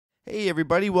Hey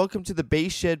everybody, welcome to the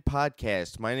Bass Shed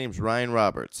Podcast. My name's Ryan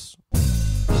Roberts. How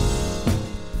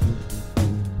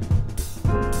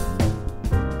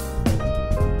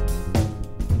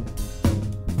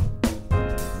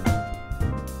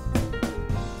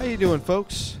you doing,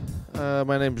 folks?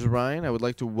 My name's Ryan. I would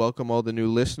like to welcome all the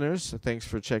new listeners. Thanks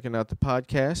for checking out the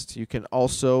podcast. You can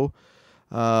also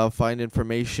find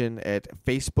information at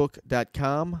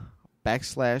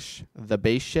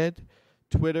facebook.com/thebasshed,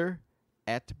 Twitter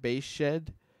 @BassShed,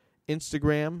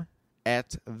 Instagram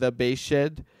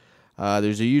 @TheBassShed.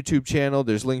 There's a YouTube channel.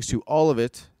 There's links to all of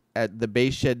it at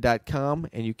thebasshed.com,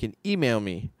 and you can email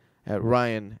me at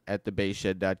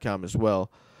ryan@thebasshed.com as well.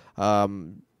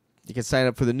 You can sign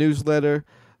up for the newsletter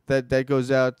that goes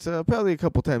out probably a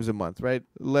couple times a month, right?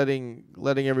 Letting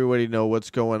everybody know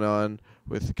what's going on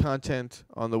with the content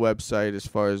on the website as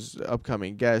far as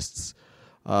upcoming guests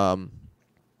on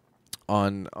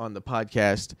the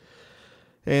podcast.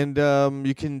 And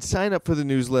you can sign up for the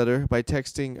newsletter by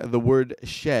texting the word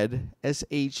SHED,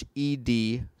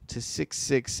 SHED, to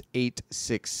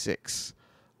 66866.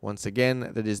 Once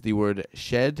again, that is the word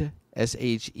SHED,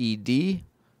 SHED,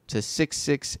 to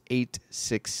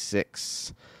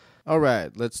 66866. All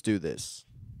right, let's do this.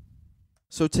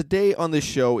 So today on the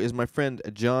show is my friend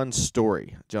John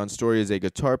Storie. John Storie is a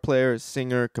guitar player,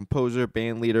 singer, composer,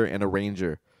 bandleader, and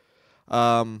arranger.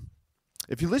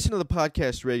 If you listen to the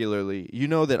podcast regularly, you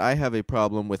know that I have a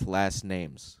problem with last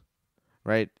names,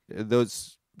 right?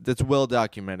 That's well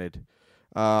documented.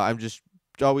 I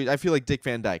feel like Dick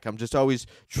Van Dyke. I'm just always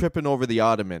tripping over the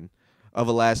ottoman of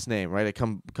a last name, right? I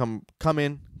come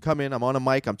in. I'm on a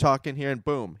mic. I'm talking here, and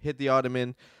boom, hit the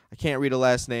ottoman. I can't read a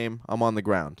last name. I'm on the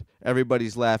ground.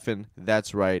 Everybody's laughing.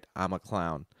 That's right. I'm a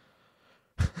clown.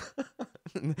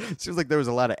 Seems like there was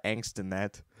a lot of angst in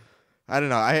that. I don't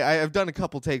know. I've done a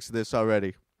couple takes of this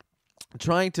already. I'm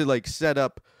trying to set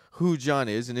up who John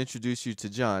is and introduce you to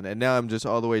John, and now I'm just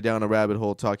all the way down a rabbit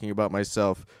hole talking about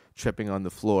myself tripping on the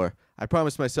floor. I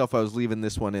promised myself I was leaving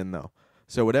this one in, though.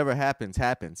 So whatever happens,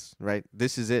 happens, right?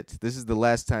 This is it. This is the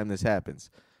last time this happens.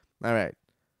 All right.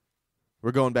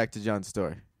 We're going back to John's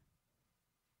story.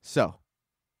 So,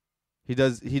 he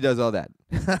does all that.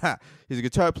 He's a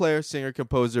guitar player, singer,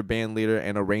 composer, band leader,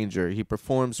 and arranger. He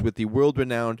performs with the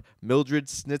world-renowned Mildred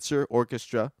Snitzer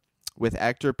Orchestra with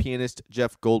actor, pianist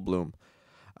Jeff Goldblum.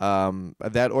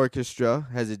 That orchestra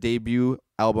has a debut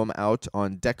album out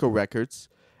on Decca Records,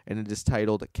 and it is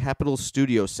titled Capitol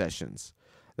Studio Sessions.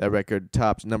 That record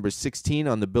topped number 16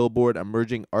 on the Billboard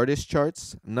Emerging Artist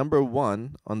charts, number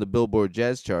 1 on the Billboard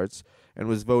Jazz charts, and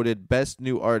was voted Best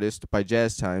New Artist by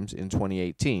Jazz Times in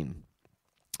 2018.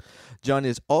 John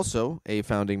is also a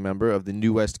founding member of the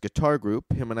New West Guitar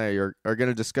Group. Him and I are going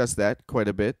to discuss that quite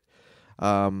a bit.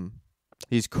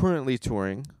 He's currently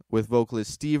touring with vocalist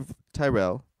Steve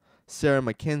Tyrell, Sarah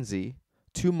McKenzie,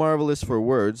 Too Marvelous for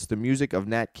Words, the music of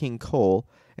Nat King Cole,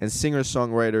 and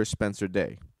singer-songwriter Spencer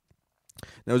Day.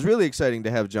 Now, it was really exciting to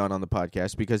have John on the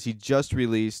podcast because he just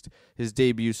released his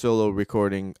debut solo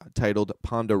recording titled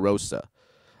Ponderosa.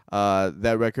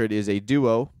 That record is a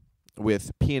duo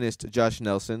with pianist Josh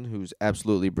Nelson, who's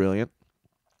absolutely brilliant,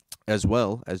 as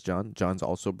well as John. John's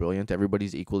also brilliant.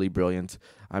 Everybody's equally brilliant.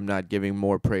 I'm not giving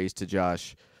more praise to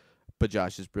Josh, but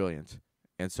Josh is brilliant,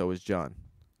 and so is John,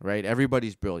 right?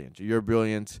 Everybody's brilliant. You're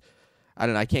brilliant. I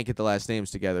don't know. I can't get the last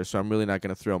names together, so I'm really not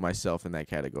going to throw myself in that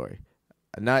category.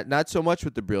 Not so much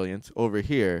with the brilliant over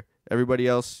here. Everybody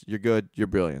else, you're good, you're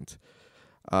brilliant.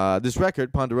 This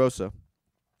record, Ponderosa,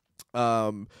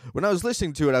 when I was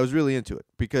listening to it, I was really into it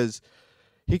because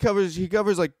he covers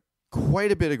like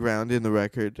quite a bit of ground in the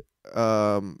record,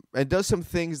 and does some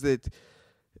things that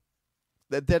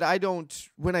I don't.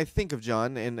 When I think of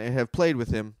John and have played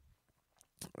with him,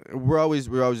 we're always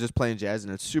just playing jazz,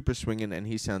 and it's super swinging, and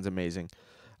he sounds amazing.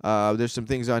 There's some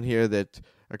things on here that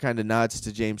are kind of nods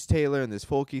to James Taylor and this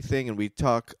folky thing, and we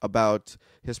talk about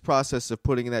his process of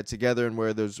putting that together and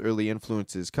where those early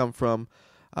influences come from.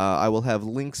 I will have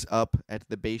links up at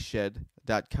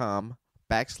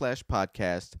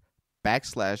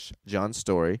thebasshed.com/podcast/John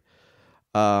Storie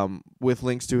with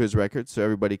links to his records, so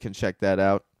everybody can check that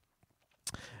out.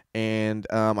 And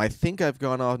I think I've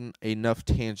gone on enough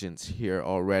tangents here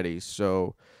already,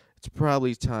 so it's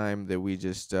probably time that we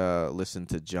just listen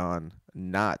to John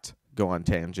not go on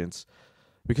tangents,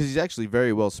 because he's actually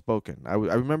very well spoken. I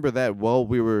remember that while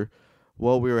we were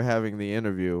having the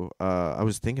interview, I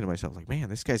was thinking to myself, like, man,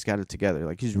 this guy's got it together.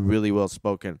 Like, he's really well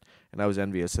spoken, and I was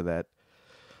envious of that.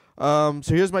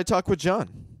 So here's my talk with John.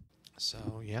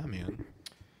 So yeah, man.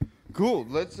 Cool.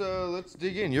 Let's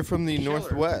dig in. You're from the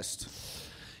Northwest.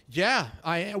 Yeah.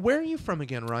 Where are you from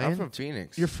again, Ryan? I'm from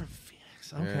Phoenix. You're from Phoenix.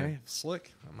 Nice. Okay.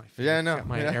 Slick. Yeah, I know. Got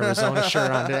my Arizona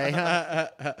shirt on today.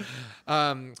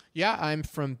 Yeah, I'm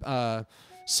from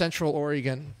Central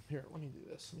Oregon. Here, let me do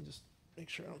this. Let me just make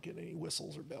sure I don't get any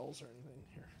whistles or bells or anything.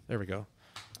 Here. There we go.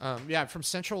 Yeah, I'm from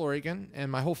Central Oregon,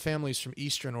 and my whole family's from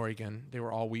Eastern Oregon. They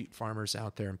were all wheat farmers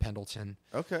out there in Pendleton.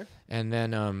 Okay. And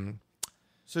then...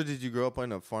 So did you grow up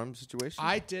in a farm situation?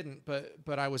 I didn't,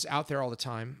 but I was out there all the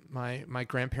time. My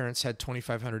grandparents had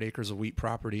 2,500 acres of wheat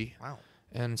property. Wow.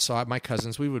 And so my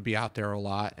cousins, we would be out there a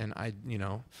lot, and I,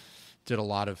 did a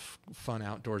lot of fun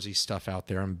outdoorsy stuff out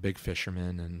there. I'm a big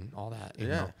fisherman and all that, you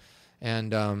know.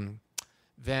 And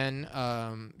then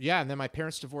my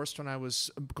parents divorced when I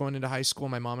was going into high school.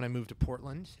 My mom and I moved to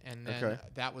Portland, and then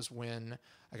that was when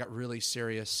I got really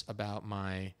serious about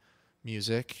my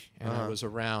music, and I was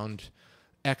around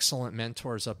excellent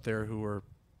mentors up there who were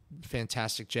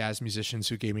fantastic jazz musicians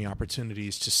who gave me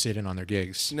opportunities to sit in on their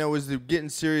gigs. Now, was the getting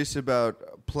serious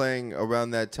about playing around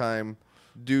that time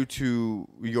due to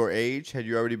your age? Had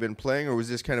you already been playing, or was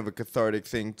this kind of a cathartic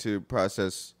thing to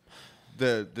process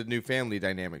the new family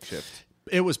dynamic shift?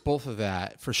 It was both of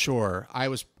that, for sure. I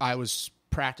was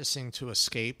practicing to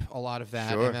escape a lot of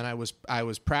that, and then I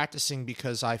was practicing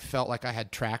because I felt like I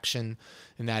had traction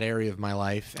in that area of my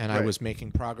life, and I was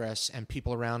making progress, and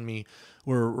people around me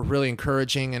were really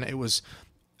encouraging, and it was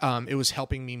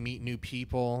helping me meet new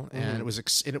people, and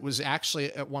it was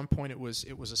actually at one point it was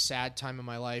a sad time in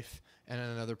my life, and at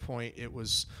another point it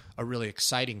was a really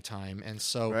exciting time, and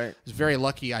so I was very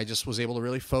lucky. I just was able to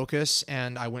really focus,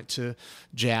 and I went to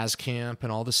jazz camp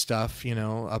and all this stuff,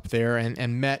 up there,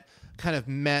 and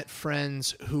met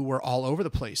friends who were all over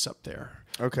the place up there.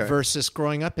 Okay. Versus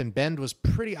growing up in Bend was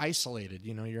pretty isolated.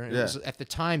 At the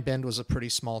time, Bend was a pretty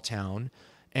small town,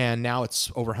 and now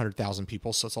it's over 100,000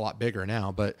 people, so it's a lot bigger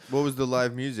now. But what was the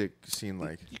live music scene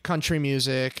like? Country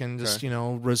music and just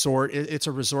resort. It's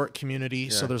a resort community,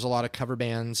 so there's a lot of cover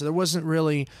bands. There wasn't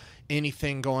really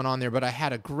anything going on there, but I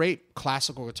had a great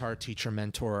classical guitar teacher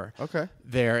mentor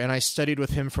there, and I studied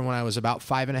with him from when I was about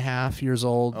 5.5 years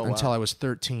old until I was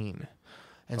 13.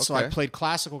 And so I played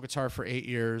classical guitar for 8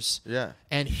 years. Yeah.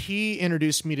 And he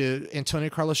introduced me to Antonio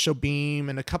Carlos Jobim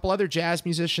and a couple other jazz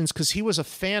musicians because he was a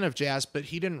fan of jazz, but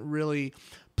he didn't really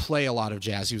play a lot of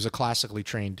jazz. He was a classically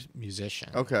trained musician.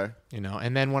 Okay.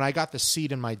 And then when I got the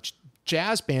seat in my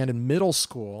jazz band in middle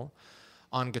school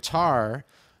on guitar,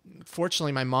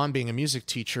 fortunately, my mom being a music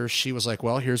teacher, she was like,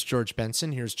 well, here's George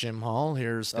Benson, here's Jim Hall,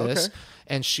 here's this.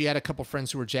 And she had a couple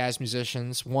friends who were jazz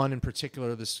musicians. One in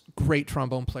particular, this great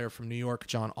trombone player from New York,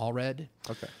 John Allred.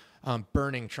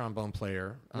 Burning trombone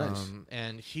player. Nice.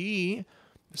 And he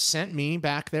sent me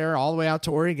back there all the way out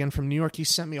to Oregon from New York. He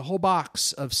sent me a whole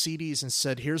box of CDs and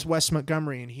said, here's Wes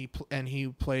Montgomery. And he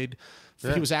played...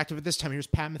 He was active at this time. Here's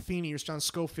Pat Metheny. Here's John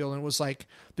Schofield. And it was like,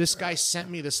 this guy sent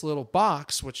me this little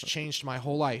box, which changed my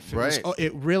whole life.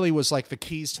 It really was like the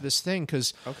keys to this thing.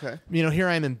 Because, here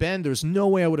I am in Bend. There's no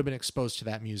way I would have been exposed to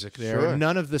that music there.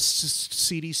 None of the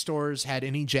CD stores had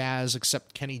any jazz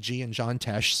except Kenny G and John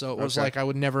Tesh. So it was like I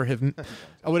would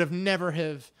have never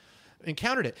have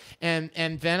encountered it. And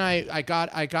then I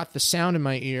got the sound in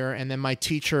my ear, and then my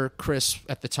teacher Chris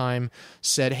at the time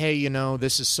said, hey,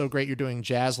 this is so great you're doing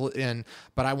jazz,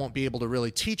 but I won't be able to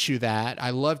really teach you that.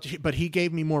 But he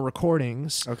gave me more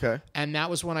recordings. And that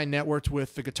was when I networked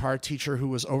with the guitar teacher who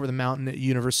was over the mountain at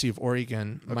University of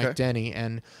Oregon, Mike Denny,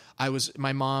 and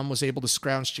my mom was able to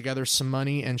scrounge together some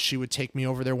money, and she would take me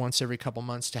over there once every couple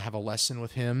months to have a lesson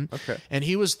with him. And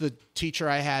he was the teacher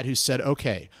I had who said,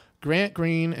 okay, Grant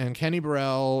Green and Kenny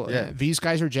Burrell, these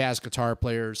guys are jazz guitar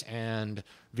players, and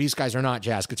these guys are not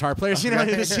jazz guitar players. He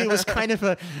was kind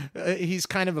of he's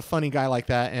kind of a funny guy like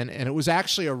that, and it was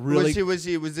actually a really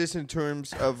was this in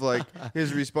terms of like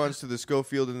his response to the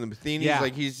Schofield and the Metheny?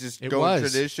 Like he's just going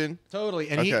tradition, totally.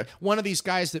 And he one of these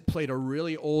guys that played a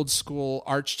really old school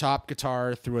archtop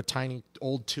guitar through a tiny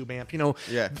old tube amp,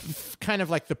 kind of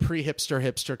like the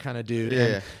pre-hipster kind of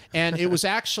dude. And it was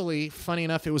actually funny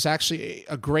enough. It was actually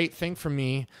a great thing for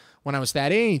me when I was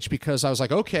that age, because I was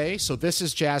like, okay, so this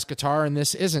is jazz guitar and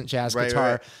this isn't jazz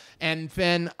guitar. And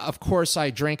then, of course, I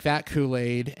drank that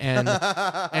Kool-Aid and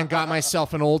got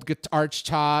myself an old arch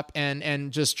top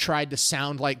and just tried to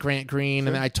sound like Grant Green.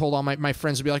 And then I told all my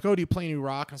friends to be like, oh, do you play new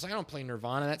rock? And I was like, I don't play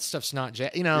Nirvana. That stuff's not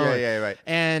jazz,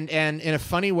 And in a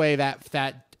funny way,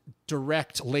 that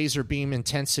direct laser beam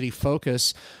intensity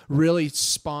focus really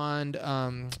spawned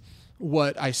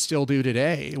what I still do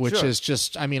today, which is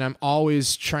just, I'm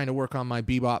always trying to work on my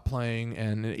bebop playing.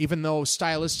 And even though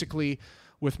stylistically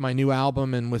with my new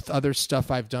album and with other stuff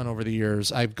I've done over the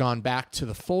years, I've gone back to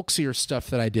the folksier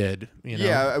stuff that I did.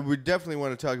 Yeah, I would definitely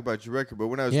want to talk about your record, but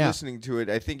when I was listening to it,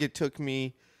 I think it took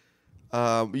me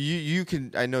You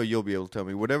can. I know you'll be able to tell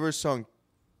me whatever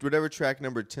track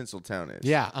number Tinseltown is.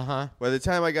 Yeah. By the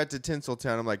time I got to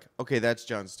Tinseltown, I'm like, okay, that's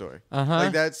John Storie.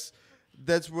 Like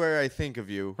that's where I think of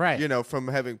you. Right. You know, from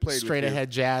having played straight with you.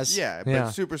 ahead jazz. Yeah,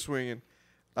 but super swinging.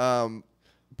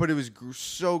 But it was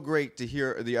so great to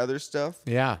hear the other stuff.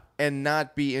 Yeah. And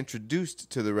not be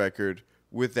introduced to the record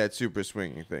with that super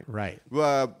swinging thing. Right.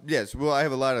 Yes. Well, I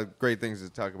have a lot of great things to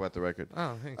talk about the record.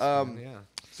 Oh, thanks. Man. Yeah.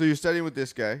 So you're studying with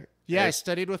this guy. Yeah, I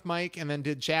studied with Mike and then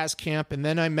did jazz camp. And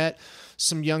then I met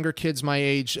some younger kids my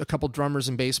age, a couple drummers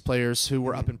and bass players who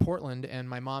were up in Portland. And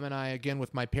my mom and I, again,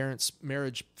 with my parents'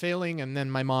 marriage failing, and then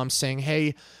my mom saying,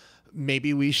 hey,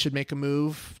 maybe we should make a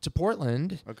move to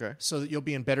Portland. Okay. So that you'll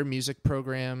be in better music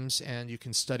programs and you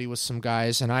can study with some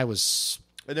guys. And I was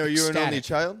I know you were an only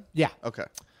child? Yeah. Okay.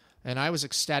 And I was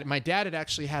ecstatic. My dad had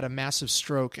actually had a massive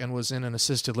stroke and was in an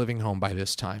assisted living home by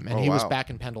this time. And he was back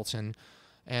in Pendleton.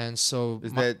 And so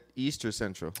is that East or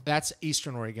Central? That's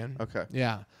Eastern Oregon. Okay.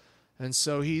 Yeah. And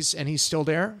so he's still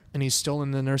there, and he's still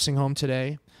in the nursing home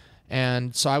today.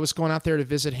 And so I was going out there to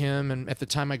visit him, and at the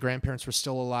time my grandparents were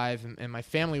still alive, and my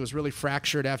family was really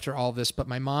fractured after all this. But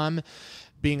my mom,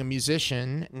 being a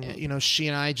musician, you know, she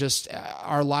and I just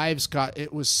our lives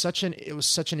it was such an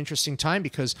interesting time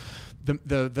because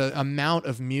the amount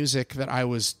of music that I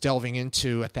was delving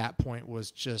into at that point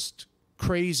was just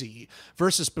crazy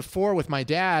versus before with my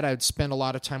dad. I'd spend a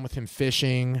lot of time with him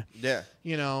fishing. Yeah.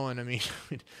 You know, and I mean,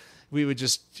 we would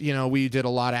just, you know, we did a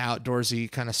lot of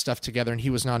outdoorsy kind of stuff together, and he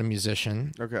was not a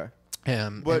musician. Okay.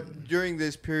 But during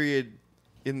this period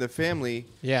in the family,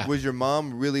 was your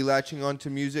mom really latching onto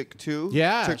music too?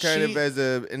 Yeah. To kind of as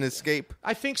an escape?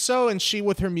 I think so. And she,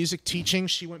 with her music teaching,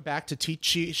 she went back to teach.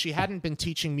 She hadn't been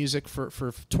teaching music for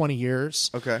 20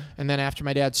 years. Okay. And then after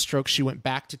my dad's stroke, she went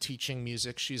back to teaching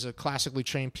music. She's a classically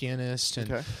trained pianist,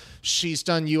 and she's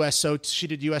done USO. She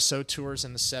did USO tours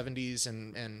in the 70s,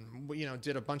 and you know,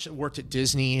 did a bunch of worked at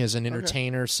Disney as an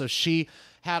entertainer. So she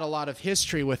had a lot of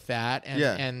history with that,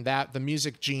 and that the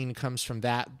music gene comes from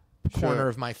that corner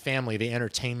of my family, the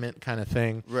entertainment kind of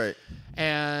thing. Right.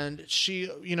 And she,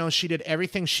 you know, she did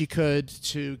everything she could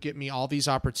to get me all these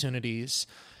opportunities.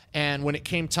 And when it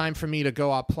came time for me to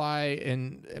go apply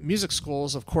in music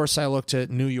schools, of course, I looked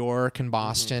at New York and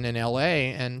Boston and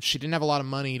LA, and she didn't have a lot of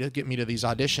money to get me to these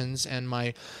auditions. And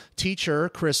my teacher,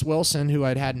 Chris Wilson, who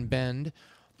I'd had in Bend,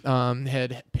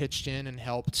 had pitched in and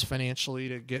helped financially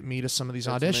to get me to some of these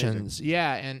auditions. Amazing.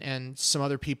 Yeah, and some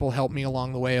other people helped me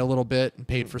along the way a little bit and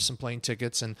paid for some plane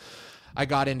tickets, and I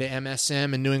got into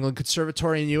MSM and New England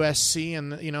Conservatory and USC,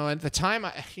 and you know, at the time,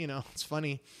 it's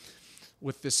funny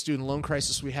with this student loan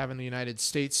crisis we have in the United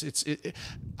States.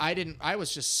 I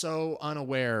was just so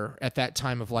unaware at that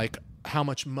time of like how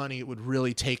much money it would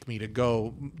really take me to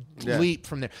go leap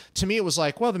from there. To me, it was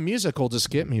like, well, the music will just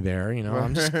get me there. You know,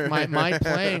 I'm just, my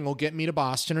playing will get me to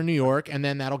Boston or New York, and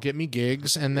then that'll get me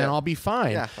gigs, and then I'll be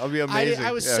fine. Yeah, I'll be amazing.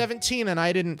 I was 17, and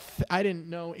I didn't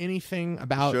know anything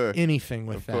about anything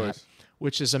with that. Course.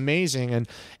 Which is amazing.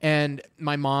 And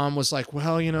my mom was like,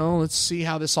 well, you know, let's see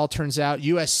how this all turns out.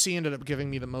 USC ended up giving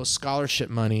me the most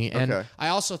scholarship money. And I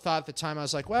also thought at the time, I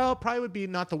was like, well, it probably would be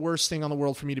not the worst thing on the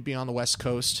world for me to be on the West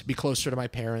Coast, be closer to my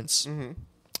parents.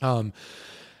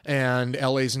 And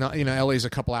LA's not, you know, LA's a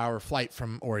couple hour flight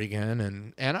from Oregon,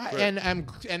 and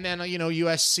then, you know,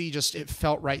 USC just, it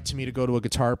felt right to me to go to a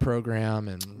guitar program,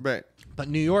 and but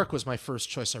New York was my first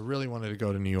choice. I really wanted to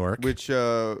go to New York. Which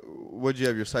what'd you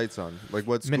have your sights on? Like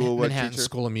what school? What Manhattan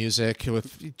teacher? With Music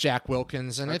with Jack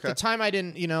Wilkins, and at the time I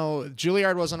didn't, you know,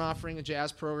 Juilliard wasn't offering a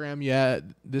jazz program yet.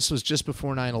 This was just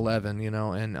before 9/11, you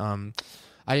know, and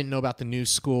I didn't know about the new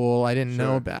school. I didn't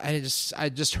know about. I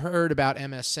just heard about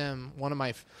MSM. One of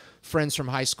my friends from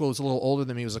high school was a little older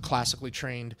than me. Was a classically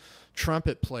trained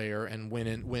trumpet player, and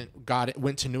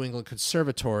went to New England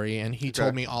Conservatory, and he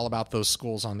told me all about those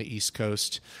schools on the East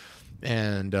Coast.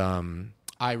 And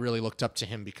I really looked up to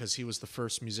him because he was the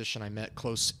first musician I met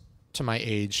close to my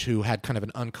age who had kind of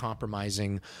an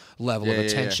uncompromising level of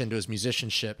attention to his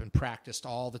musicianship and practiced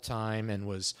all the time and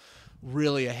was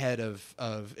really ahead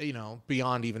of you know,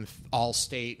 beyond even all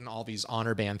state and all these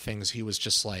honor band things. He was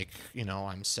just like, you know,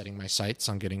 I'm setting my sights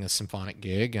on getting a symphonic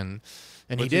gig, and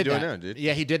he did that. Now, dude?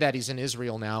 Yeah, he did that. He's in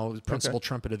Israel now, principal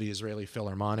trumpet of the Israeli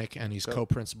Philharmonic, and he's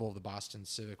co-principal of the Boston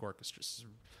Civic Orchestra.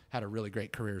 Had a really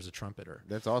great career as a trumpeter.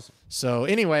 That's awesome. So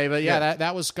anyway, but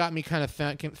that was got me kind of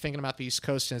thinking about the East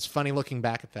Coast, and it's funny looking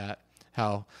back at that,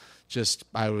 how just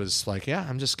I was like,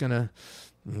 I'm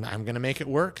gonna make it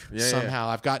work somehow.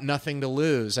 I've got nothing to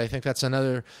lose. I think that's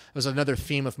another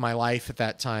theme of my life at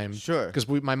that time. Sure. Because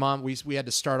my mom, we had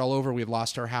to start all over. We had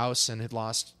lost our house and had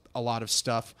lost a lot of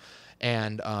stuff,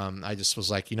 and I just was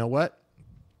like, you know what?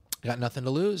 got nothing to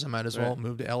lose. I might as well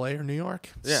move to L.A. or New York.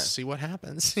 Yeah. See what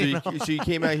happens. So you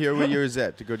came out here. What year is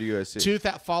that to go to USC?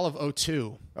 That fall of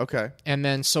 2002. Okay. And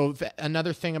then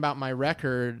another thing about my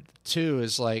record too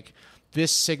is like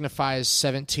this signifies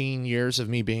 17 years of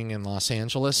me being in Los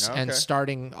Angeles, and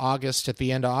starting August, at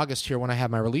the end of August here when I have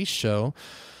my release show,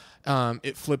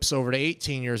 it flips over to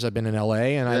 18 years I've been in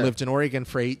LA, and I lived in Oregon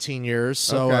for 18 years.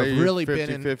 So I've really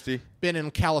 50. been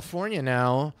in California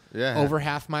now over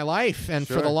half my life. And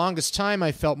for the longest time,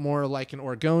 I felt more like an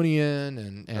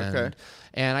Oregonian,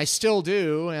 and I still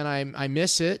do, and I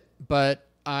miss it. But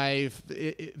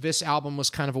this album was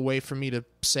kind of a way for me to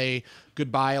say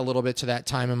goodbye a little bit to that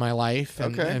time in my life,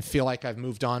 and feel like I've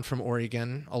moved on from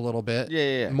Oregon a little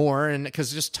bit more, and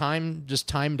because just time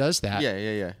does that.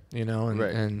 You know,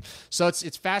 and so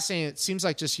it's fascinating. It seems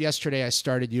like just yesterday I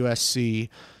started USC,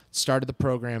 started the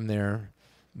program there,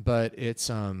 but it's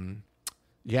 17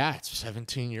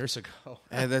 years ago.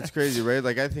 And that's crazy, right?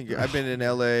 Like I think I've been in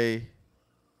LA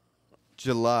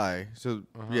July, so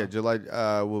July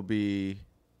will be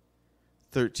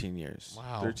 13 years.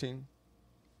 Wow. 13?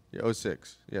 Yeah,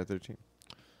 06. Yeah, 13.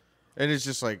 And it's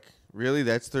just like, really?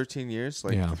 That's 13 years?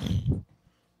 Like,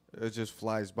 it just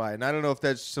flies by. And I don't know if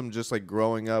that's some just like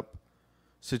growing up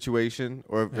situation,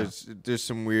 or if there's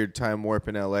some weird time warp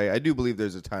in LA. I do believe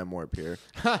there's a time warp here.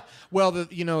 Well,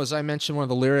 as I mentioned, one of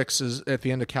the lyrics is at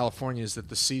the end of California is that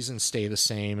the seasons stay the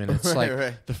same, and it's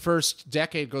the first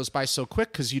decade goes by so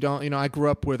quick because you don't. I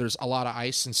grew up where there's a lot of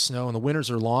ice and snow, and the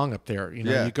winters are long up there.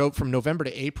 You go from November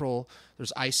to April,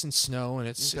 there's ice and snow, and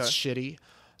it's shitty.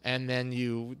 And then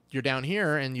you're down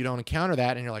here and you don't encounter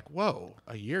that, and you're like, whoa,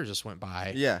 a year just went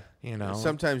by. Yeah.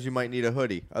 Sometimes you might need a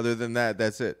hoodie. Other than that,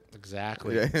 that's it.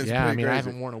 Exactly. I mean, crazy. I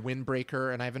haven't worn a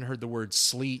windbreaker, and I haven't heard the word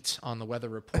sleet on the weather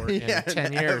report in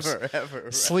 10 years. Ever.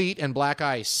 Right. Sleet and black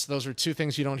ice. Those are two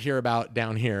things you don't hear about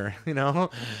down here,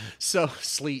 So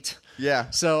sleet.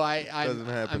 Yeah. So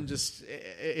I'm just,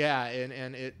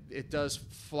 and it does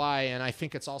fly. And I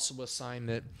think it's also a sign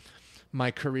that my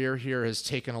career here has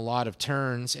taken a lot of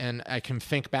turns, and I can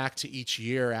think back to each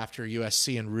year after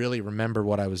USC and really remember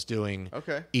what I was doing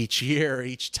each year,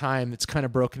 each time. It's kind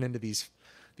of broken into these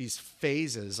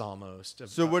phases almost.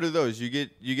 So what are those? You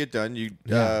get done.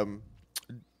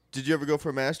 Did you ever go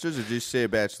for a master's, or did you say a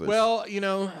bachelor's? Well,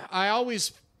 I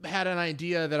always had an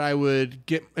idea that I would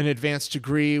get an advanced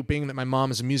degree, being that my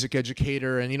mom is a music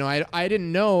educator, and I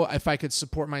didn't know if I could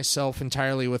support myself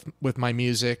entirely with my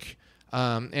music.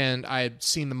 And I had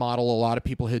seen the model a lot of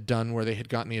people had done where they had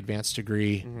gotten the advanced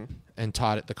degree and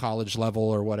taught at the college level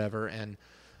or whatever.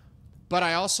 But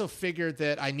I also figured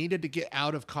that I needed to get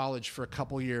out of college for a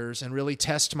couple years and really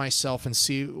test myself and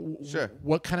see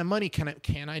what kind of money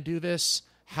can I do this?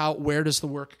 Where does the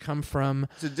work come from?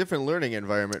 It's a different learning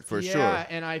environment for sure. Yeah,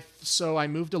 and I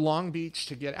moved to Long Beach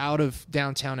to get out of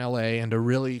downtown LA and to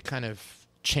really kind of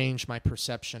change my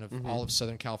perception of all of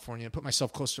Southern California. Put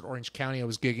myself closer to Orange County. I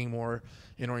was gigging more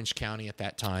in Orange County at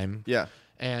that time. Yeah.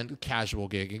 And casual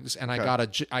gigs. And I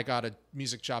got a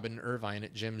music job in Irvine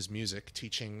at Jim's Music,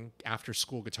 teaching after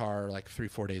school guitar like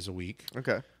 3-4 days a week.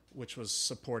 Okay. Which was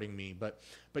supporting me. But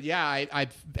yeah, I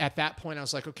at that point I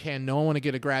was like, okay, I know I want to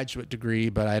get a graduate degree,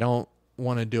 but I don't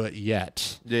want to do it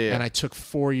yet. Yeah. And I took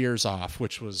 4 years off,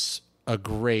 which was a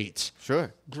great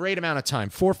amount of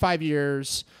time. 4 or 5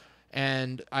 years.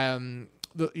 And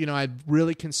I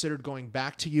really considered going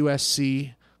back to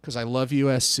USC because I love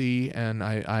USC and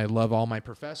I love all my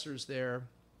professors there.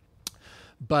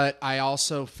 But I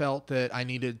also felt that I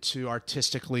needed to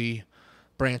artistically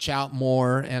branch out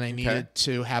more, and I needed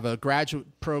to have a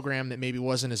graduate program that maybe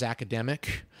wasn't as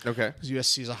academic. Okay. Because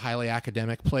USC is a highly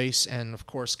academic place, and of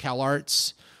course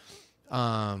CalArts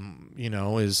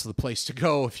is the place to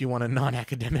go if you want a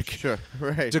non-academic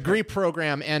degree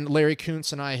program. And Larry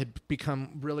Kuntz and I had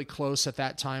become really close at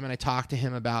that time, and I talked to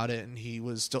him about it, and he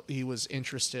was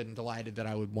interested and delighted that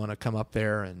I would want to come up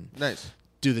there and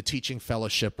do the teaching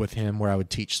fellowship with him, where I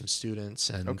would teach some students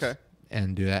and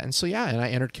do that. And so and I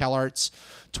entered CalArts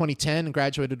 2010 and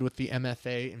graduated with the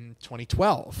MFA in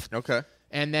 2012. Okay.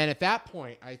 And then at that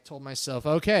point, I told myself,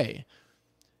 okay,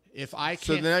 if I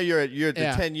can. So now you're at the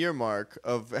 10-year mark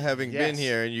of having been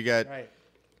here, and you got,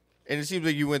 and it seems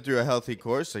like you went through a healthy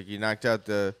course. Like you knocked out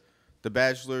the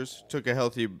bachelor's, took a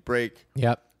healthy break.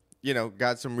 Yep.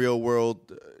 Got some real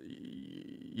world.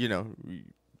 You're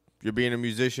being a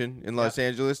musician in Los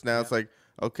Angeles now. It's like,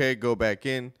 okay, go back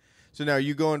in. So now are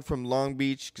you going from Long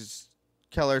Beach, because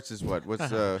CalArts is what? What's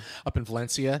up in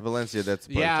Valencia? Valencia, that's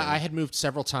the part. Yeah, I had moved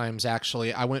several times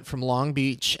actually. I went from Long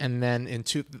Beach, and then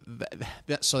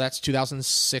so that's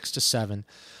 2006 to 7.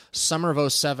 Summer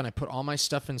of 07, I put all my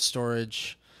stuff in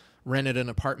storage, rented an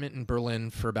apartment in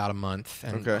Berlin for about a month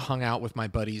and hung out with my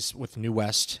buddies with New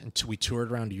West until we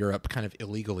toured around Europe kind of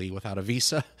illegally without a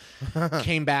visa.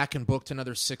 Came back and booked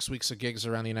another 6 weeks of gigs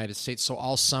around the United States. So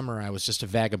all summer I was just a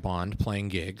vagabond playing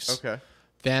gigs. Okay.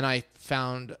 Then I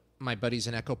found my buddies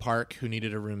in Echo Park who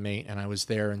needed a roommate, and I was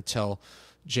there until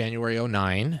January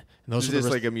 2009. And those Is were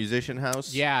this like a musician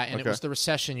house? Yeah, and it was the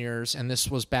recession years, and this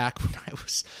was back when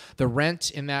the rent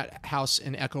in that house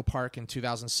in Echo Park in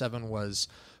 2007 was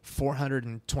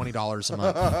 $420 a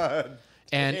month.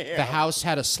 And the house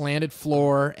had a slanted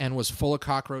floor and was full of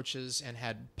cockroaches and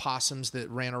had possums that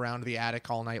ran around the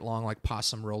attic all night long, like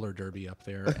possum roller derby up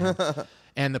there.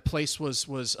 And the place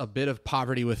was a bit of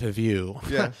poverty with a view.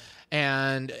 Yeah.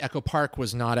 And Echo Park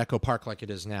was not Echo Park like it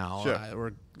is now. Sure. There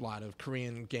were a lot of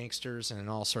Korean gangsters and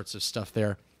all sorts of stuff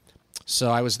there. So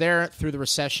I was there through the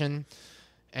recession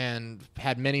and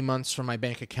had many months where my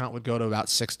bank account would go to about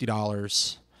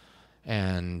 $60.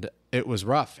 And it was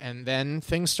rough. And then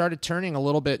things started turning a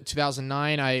little bit. In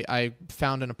 2009, I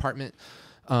found an apartment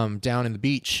down in the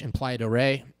beach in Playa del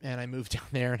Rey, and I moved down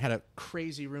there and had a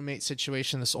crazy roommate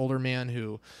situation. This older man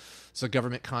who was a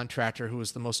government contractor who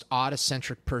was the most odd,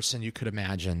 eccentric person you could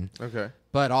imagine. Okay.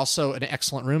 But also an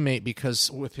excellent roommate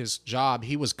because with his job,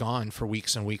 he was gone for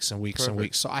weeks and weeks and weeks and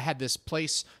weeks. So I had this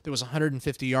place that was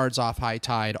 150 yards off high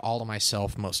tide all to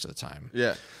myself most of the time.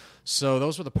 Yeah. So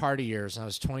those were the party years. I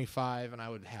was 25, and I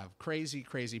would have crazy,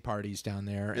 crazy parties down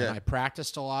there. Yeah. And I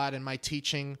practiced a lot, and my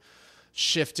teaching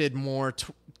shifted more.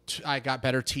 I got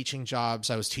better teaching jobs.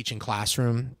 I was teaching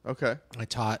classroom. Okay. I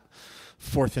taught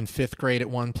 4th and 5th grade at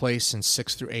one place and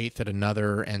 6th through 8th at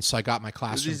another. And so I got my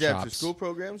classroom jobs. Were these jobs. after school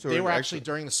programs? Or they were actually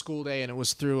during the school day, and it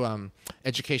was through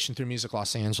Education Through Music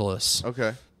Los Angeles.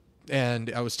 Okay.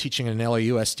 And I was teaching in an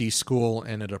LAUSD school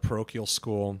and at a parochial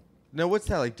school. Now, what's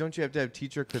that like? Don't you have to have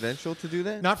teacher credential to do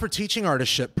that? Not for teaching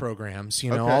artistship programs,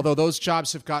 although those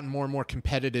jobs have gotten more and more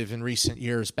competitive in recent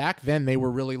years. Back then, they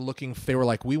were really they were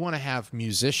like, we want to have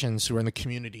musicians who are in the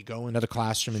community go into the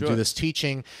classroom and do this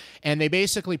teaching. And they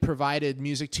basically provided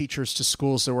music teachers to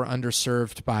schools that were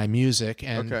underserved by music.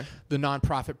 And the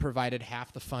nonprofit provided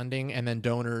half the funding, and then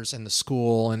donors and the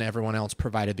school and everyone else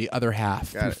provided the other half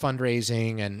through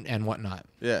fundraising and whatnot.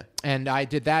 Yeah. And I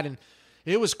did that, and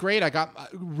it was great. I got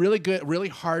a really good, really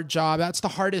hard job. That's the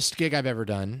hardest gig I've ever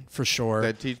done, for sure.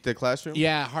 That teach the classroom?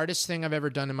 Yeah, hardest thing I've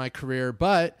ever done in my career.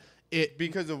 But it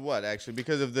because of what, actually?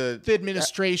 Because of the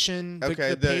administration,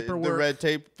 the paperwork, the red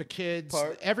tape, the kids,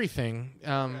 part? Everything.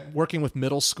 Working with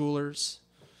middle schoolers,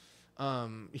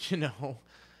 and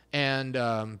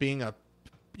being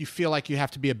you feel like you have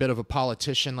to be a bit of a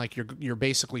politician. Like you're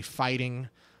basically fighting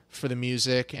for the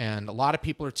music, and a lot of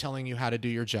people are telling you how to do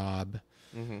your job.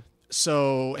 Mm-hmm.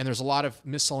 So, and there's a lot of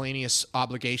miscellaneous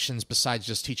obligations besides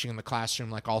just teaching in the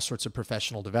classroom, like all sorts of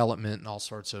professional development and all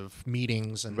sorts of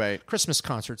meetings and Christmas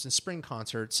concerts and spring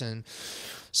concerts. And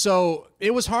so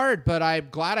it was hard, but I'm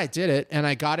glad I did it. And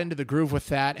I got into the groove with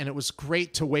that. And it was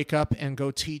great to wake up and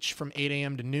go teach from 8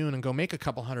 a.m. to noon and go make a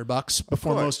couple $100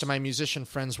 before most of my musician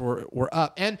friends were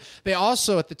up. And they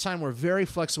also at the time were very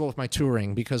flexible with my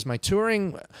touring, because my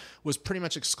touring was pretty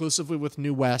much exclusively with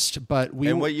New West. But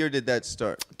And what year did that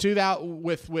start?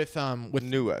 With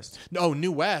New West. Oh,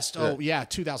 New West. Oh, yeah,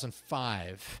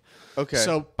 2005. Okay.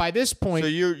 So by this point, so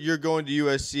you're going to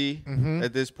USC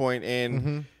at this point,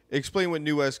 and explain what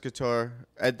New West Guitar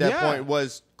at that point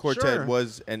was, quartet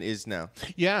was, and is now.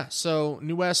 Yeah. So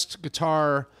New West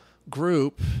Guitar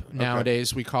Group,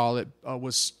 nowadays we call it,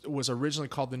 was originally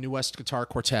called the New West Guitar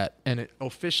Quartet, and it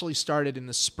officially started in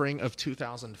the spring of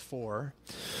 2004.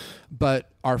 But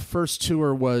our first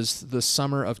tour was the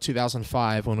summer of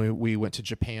 2005 when we went to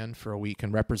Japan for a week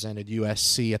and represented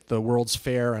USC at the World's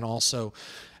Fair and also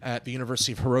at the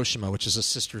University of Hiroshima, which is a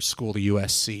sister school to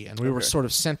USC. And we were sort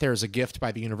of sent there as a gift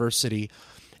by the university.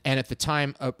 And at the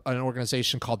time, an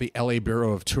organization called the LA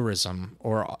Bureau of Tourism,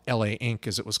 or LA Inc.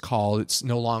 as it was called, it's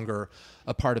no longer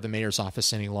a part of the mayor's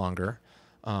office any longer.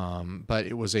 But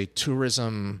it was a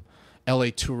LA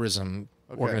tourism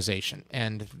organization.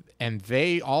 And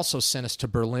they also sent us to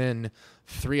Berlin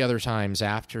 3 other times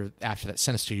after that,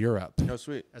 sent us to Europe. Oh,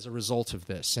 sweet. As a result of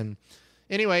this. And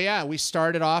anyway, yeah, we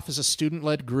started off as a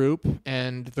student-led group,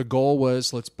 and the goal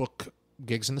was let's book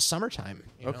gigs in the summertime,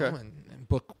 you know, and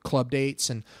book club dates.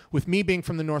 And with me being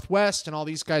from the Northwest and all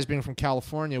these guys being from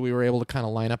California, we were able to kind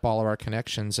of line up all of our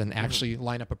connections and actually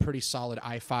line up a pretty solid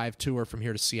I-5 tour from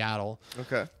here to Seattle.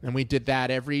 Okay. And we did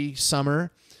that every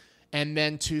summer. And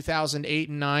then 2008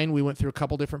 and 2009, we went through a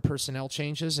couple different personnel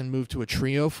changes and moved to a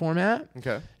trio format.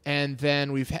 Okay. And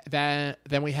then we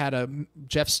had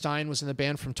Jeff Stein was in the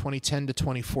band from 2010 to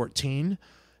 2014.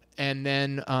 And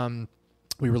then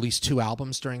We released 2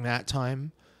 albums during that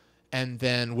time. And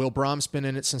then Will Brahm's been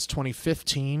in it since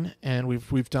 2015, and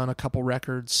we've done a couple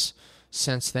records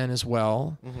since then as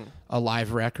well, a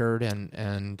live record,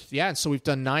 and so we've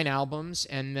done 9 albums,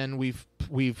 and then we've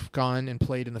gone and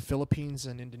played in the Philippines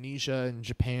and Indonesia and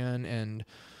Japan and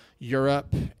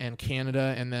Europe and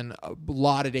Canada, and then a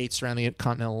lot of dates around the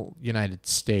continental United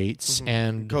States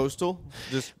and coastal,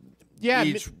 just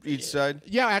each side.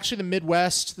 Yeah, actually the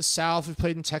Midwest, the South. We've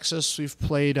played in Texas. We've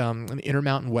played in the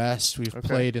Intermountain West. We've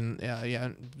played in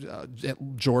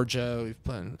Georgia. We've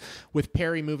played with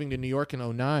Perry moving to New York in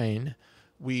 2009.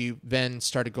 We then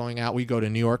started going out. We go to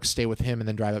New York, stay with him, and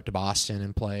then drive up to Boston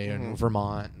and play in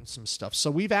Vermont and some stuff.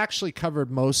 So we've actually covered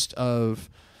most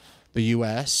of the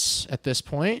U.S. at this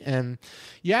point, and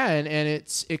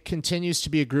it continues to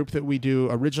be a group that we do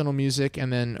original music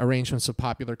and then arrangements of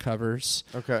popular covers.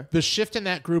 Okay. The shift in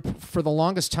that group, for the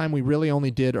longest time, we really only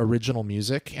did original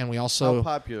music, and we also how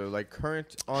popular, like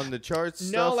current on the charts.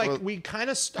 No, stuff, we kind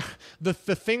of the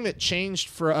thing that changed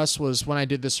for us was when I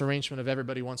did this arrangement of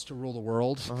Everybody Wants to Rule the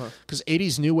World, because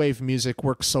 80s new wave music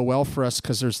works so well for us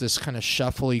because there's this kind of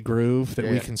shuffly groove that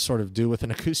we can sort of do with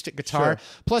an acoustic guitar.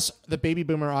 Sure. Plus, the baby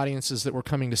boomer audiences that were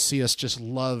coming to see us just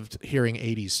loved hearing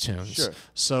 80s tunes. Sure.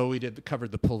 So we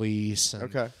covered the Police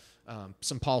and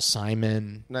some Paul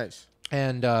Simon. Nice.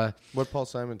 And what Paul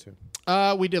Simon tune?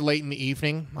 We did Late in the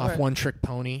Evening off One Trick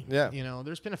Pony. Yeah. You know,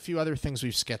 there's been a few other things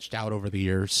we've sketched out over the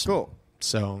years. Cool.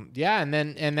 So, yeah,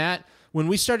 and that when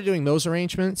we started doing those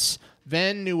arrangements,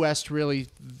 then New West really,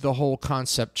 the whole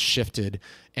concept shifted,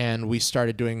 and we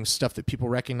started doing stuff that people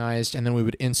recognized, and then we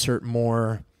would insert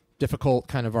more difficult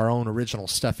kind of our own original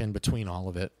stuff in between all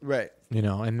of it. Right. You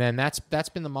know, and then that's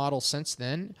been the model since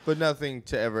then. But nothing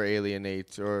to ever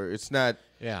alienate, or it's not.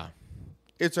 Yeah.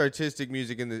 It's artistic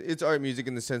music it's art music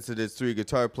in the sense that it's 3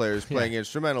 guitar players playing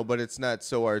instrumental, but it's not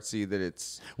so artsy that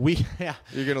it's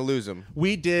you're gonna lose them.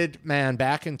 We did, man,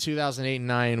 back in 2008 and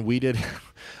 2009,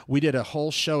 we did a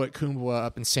whole show at Kumbwa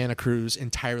up in Santa Cruz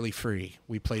entirely free.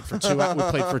 We played for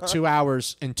 2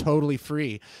 hours and totally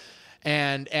free.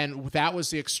 And that was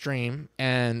the extreme,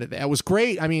 and that was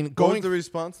great. I mean, what was the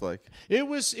response like? It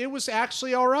was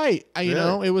actually all right. You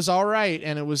know, it was all right,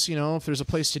 and it was, you know, if there's a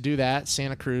place to do that,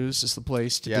 Santa Cruz is the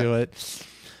place to do it.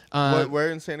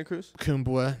 Where in Santa Cruz?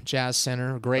 Kumbwa Jazz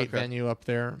Center, great venue up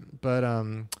there. But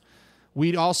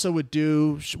we also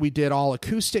we did all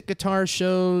acoustic guitar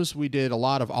shows. We did a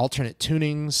lot of alternate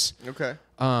tunings. Okay.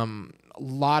 A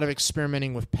lot of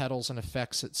experimenting with pedals and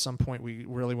effects. At some point, we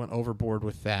really went overboard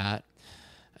with that.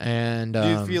 And do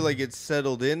you feel like it's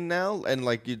settled in now, and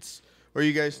like or are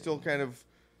you guys still kind of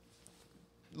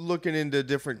looking into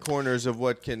different corners of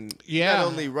what can not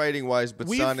only writing wise but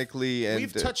sonically and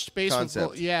we've touched base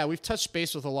concept. We've touched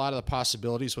base with a lot of the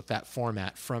possibilities with that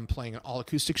format, from playing an all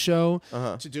acoustic show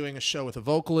to doing a show with a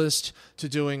vocalist to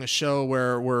doing a show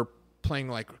where we're playing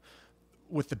like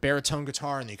with the baritone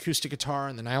guitar and the acoustic guitar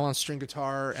and the nylon string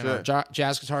guitar and our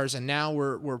jazz guitars, and now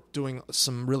we're doing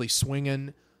some really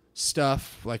swinging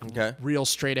stuff, like real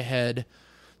straight ahead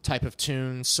type of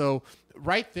tunes. So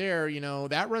right there, you know,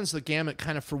 that runs the gamut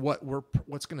kind of for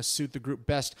what's going to suit the group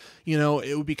best. You know,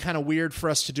 it would be kind of weird for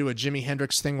us to do a Jimi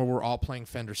Hendrix thing where we're all playing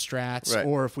Fender Strats,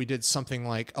 or if we did something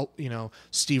like, you know,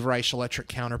 Steve Reich Electric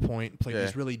Counterpoint, played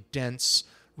these really dense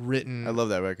written. I love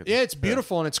that record. Yeah, it's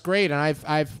beautiful and it's great, and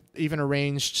I've even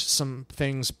arranged some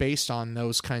things based on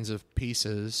those kinds of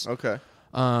pieces. Okay.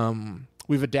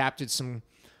 We've adapted some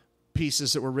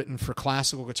pieces that were written for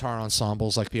classical guitar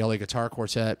ensembles like the LA Guitar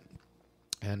Quartet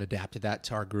and adapted that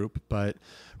to our group. But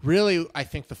really, I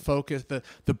think the focus,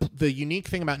 the unique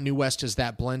thing about New West is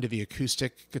that blend of the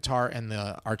acoustic guitar and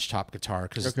the archtop guitar,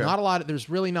 because there's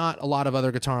really not a lot of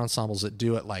other guitar ensembles that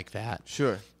do it like that.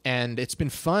 Sure. And it's been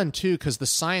fun too, because the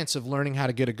science of learning how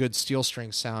to get a good steel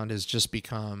string sound has just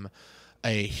become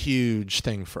a huge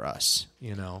thing for us,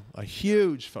 you know, a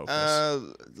huge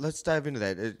focus. Let's dive into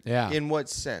that. In what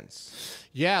sense?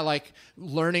 Yeah, like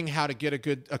learning how to get a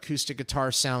good acoustic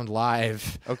guitar sound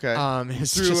live. Okay.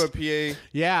 Through a PA.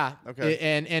 Yeah. Okay.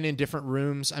 And in different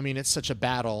rooms. I mean, it's such a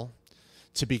battle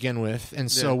to begin with. And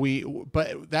so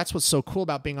but that's what's so cool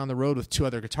about being on the road with 2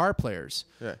 other guitar players.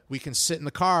 Yeah. We can sit in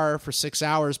the car for 6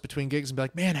 hours between gigs and be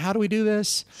like, man, how do we do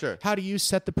this? Sure. How do you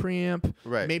set the preamp?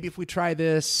 Right. Maybe if we try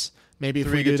this. Maybe if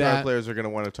 3 we do guitar that, players are going to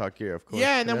want to talk gear, of course.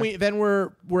 Yeah, and then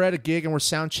we're at a gig and we're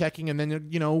sound checking, and then,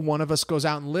 you know, one of us goes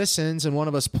out and listens, and one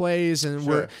of us plays, and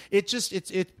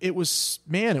it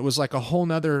was like a whole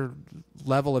nother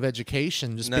level of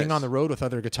education just being on the road with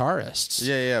other guitarists.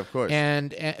 Yeah, of course.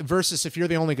 And versus if you're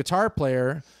the only guitar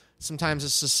player, sometimes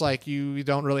it's just like you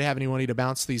don't really have any money to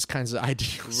bounce these kinds of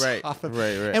ideas off of.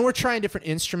 Right. And we're trying different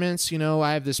instruments.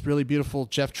 I have this really beautiful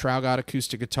Jeff Traugott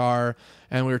acoustic guitar,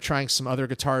 and we were trying some other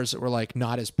guitars that were like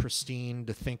not as pristine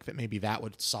to think that maybe that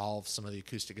would solve some of the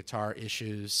acoustic guitar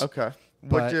issues. Okay.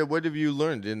 What have you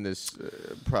learned in this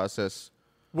process?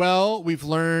 Well, we've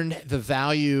learned the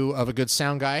value of a good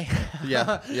sound guy.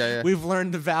 Yeah. We've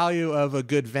learned the value of a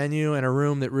good venue and a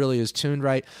room that really is tuned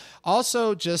right.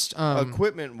 Also, just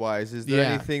equipment-wise, is there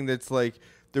anything that's like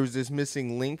there was this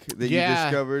missing link that you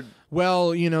discovered?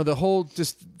 Well, the whole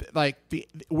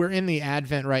we're in the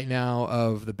advent right now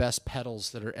of the best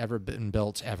pedals that are ever been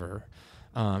built ever.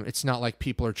 It's not like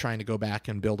people are trying to go back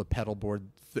and build a pedal board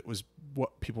that was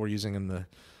what people were using in the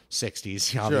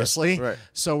 60s, obviously. Sure, right.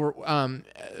 So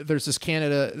there's this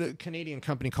Canadian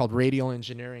company called Radial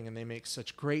Engineering, and they make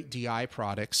such great DI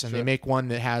products. And they make one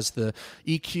that has the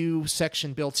EQ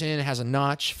section built in, it has a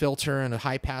notch filter and a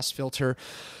high pass filter.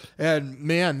 And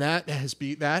man, that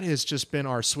has just been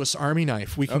our Swiss Army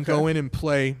knife. We can go in and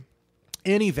play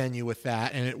any venue with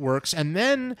that, and it works. And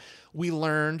then we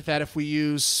learned that if we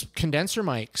use condenser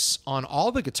mics on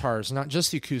all the guitars, not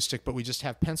just the acoustic, but we just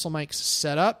have pencil mics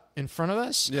set up in front of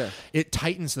us, it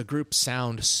tightens the group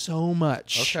sound so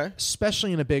much,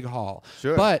 especially in a big hall.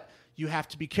 Sure. But you have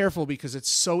to be careful because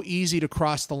it's so easy to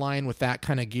cross the line with that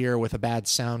kind of gear with a bad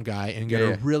sound guy and get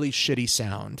a really shitty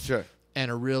sound. Sure. And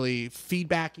a really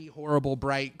feedbacky, horrible,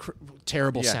 bright,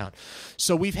 terrible sound.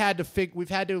 So we've had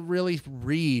to really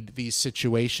read these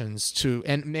situations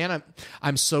and man,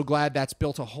 I'm so glad that's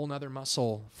built a whole nother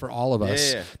muscle for all of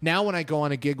us. Yeah. Now when I go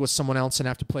on a gig with someone else and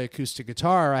have to play acoustic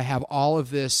guitar, I have all of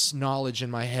this knowledge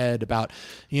in my head about,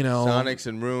 sonics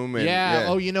and room. And,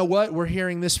 oh, you know what? We're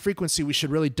hearing this frequency. We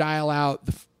should really dial out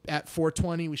at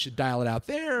 420, we should dial it out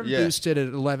there, boost it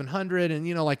at 1100, and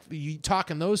you talk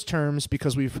in those terms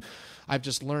because I've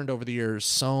just learned over the years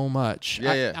so much.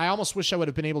 I almost wish I would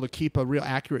have been able to keep a real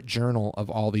accurate journal of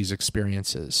all these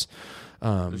experiences.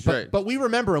 But we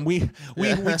remember them. We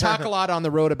talk a lot on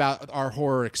the road about our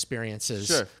horror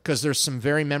experiences because there's some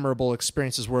very memorable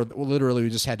experiences where literally we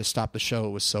just had to stop the show.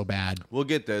 It was so bad. We'll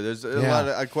get there. There's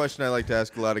a question I like to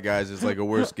ask a lot of guys is like a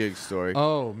worst gig story.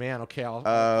 Oh man, okay.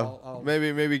 I'll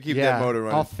maybe keep that motor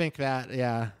running. I'll think that.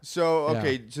 Yeah. So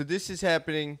so this is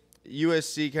happening.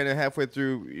 USC kind of halfway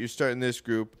through. You're starting this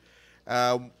group.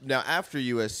 Now, after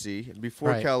USC,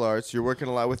 before Cal Arts, you're working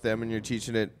a lot with them and you're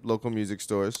teaching at local music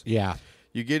stores. Yeah.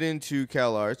 You get into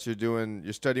Cal Arts,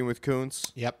 you're studying with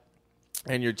Kuntz. Yep.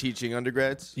 And you're teaching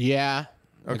undergrads? Yeah.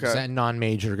 Okay.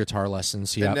 Non-major guitar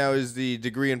lessons. Yeah. And now is the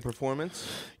degree in performance?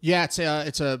 Yeah,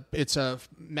 it's a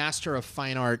Master of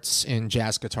Fine Arts in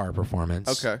Jazz Guitar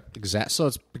Performance. Okay. So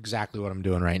it's exactly what I'm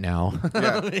doing right now.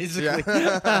 Yeah. Basically.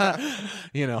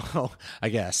 I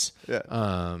guess.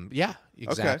 Yeah. Yeah,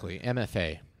 exactly. Okay.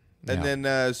 MFA. And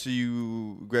then, so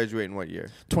you graduate in what year?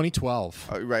 2012.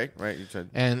 Right. You said.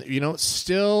 And,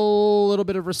 still a little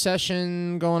bit of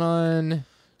recession going on.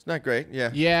 It's not great,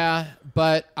 yeah. Yeah,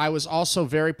 but I was also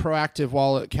very proactive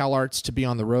while at Cal Arts to be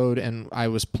on the road, and I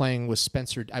was playing with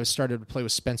Spencer. I started to play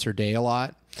with Spencer Day a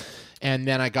lot. And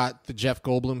then I got the Jeff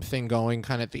Goldblum thing going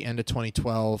kind of at the end of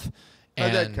 2012.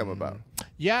 How'd that come about?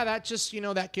 Yeah, that just,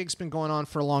 that gig's been going on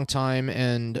for a long time,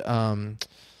 and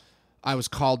I was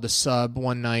called to sub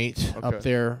one night up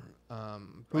there.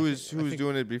 Who was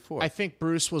doing it before? I think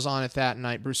Bruce was on it that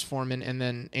night, Bruce Foreman, and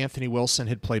then Anthony Wilson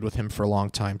had played with him for a long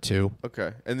time, too.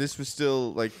 Okay. And this was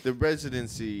still, like, the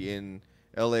residency in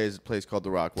L.A. is a place called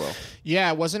the Rockwell. Yeah,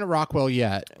 it wasn't at Rockwell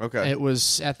yet. Okay. It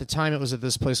was, at the time, it was at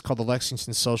this place called the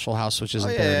Lexington Social House, which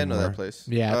isn't there I anymore. know that place.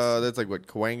 Yeah. That's like, what,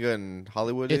 Cahuenga and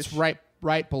Hollywood-ish? It's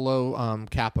right below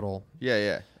Capitol.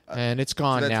 Yeah. And it's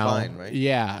gone so that's now. Vine, right?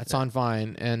 Yeah, it's on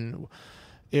Vine. And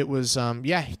it was,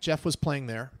 Jeff was playing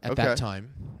there at that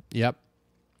time. Yep,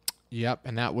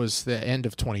 and that was the end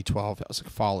of 2012. That was the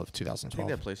fall of 2012. I think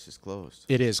that place is closed.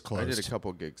 It is closed. I did a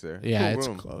couple gigs there. Yeah, it's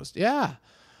closed. Yeah,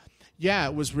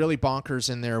 it was really bonkers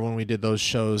in there when we did those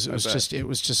shows. It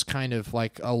was just kind of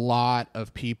like a lot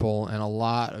of people and a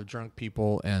lot of drunk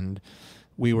people, and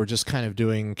we were just kind of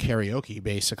doing karaoke,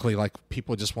 basically. Like,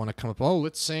 people just want to come up,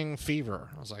 let's sing Fever.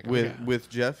 I was like, with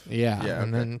Jeff? Yeah,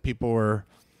 and then people were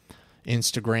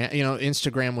Instagram.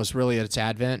 Instagram was really at its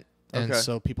advent. And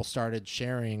so people started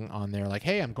sharing on there, like,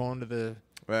 hey, I'm going to the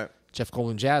Jeff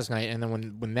Goldblum Jazz Night. And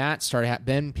then when that started,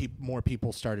 then more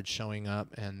people started showing up.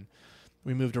 And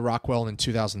we moved to Rockwell in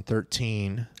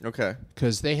 2013. Okay.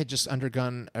 Because they had just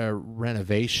undergone a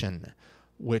renovation,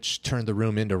 which turned the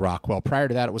room into Rockwell. Prior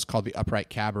to that, it was called the Upright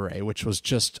Cabaret, which was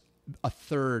just a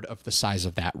third of the size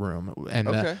of that room. And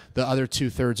the other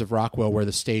 2/3 of Rockwell, where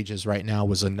the stage is right now,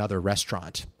 was another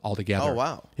restaurant altogether. Oh,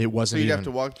 wow. It wasn't So you'd even, have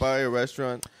to walk by a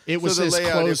restaurant? It was the this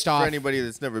layout, closed off. For anybody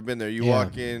that's never been there, you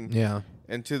walk in, Yeah.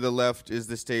 and to the left is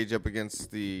the stage up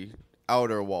against the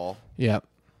outer wall. Yep.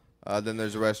 Then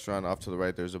there's a restaurant. Off to the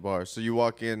right, there's a bar. So you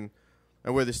walk in,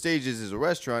 and where the stage is a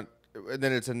restaurant. And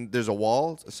then there's a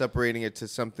wall separating it to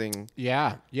something.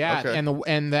 Yeah, yeah. Okay.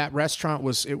 And that restaurant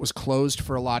was closed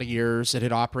for a lot of years. It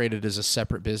had operated as a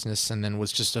separate business and then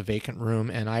was just a vacant room.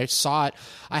 And I saw it.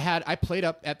 I played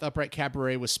up at the Upright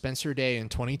Cabaret with Spencer Day in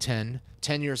 2010.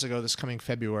 10 years ago, this coming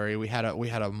February, we had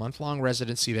a month-long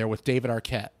residency there with David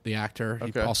Arquette, the actor.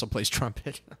 He also plays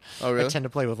trumpet. Oh, really? I tend to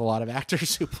play with a lot of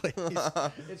actors who play these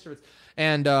instruments.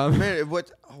 And man,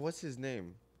 what's his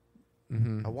name?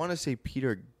 Mm-hmm. I want to say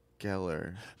Peter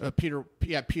Geller. Peter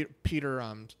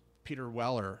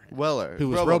Weller, who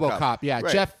was RoboCop. Yeah,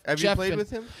 right. Jeff. Have you played with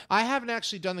him? I haven't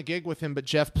actually done the gig with him, but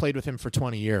Jeff played with him for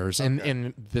 20 years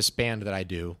in this band that I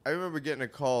do. I remember getting a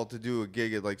call to do a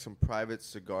gig at like some private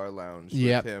cigar lounge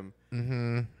with him,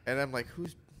 and I'm like,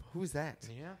 who's that?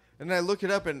 Yeah. And I look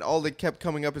it up, and all that kept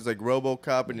coming up is like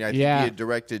RoboCop, and I think he had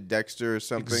directed Dexter or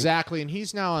something. Exactly, and he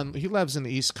lives in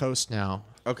the East Coast now.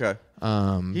 Okay.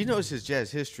 He knows his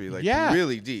jazz history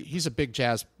really deep. He's a big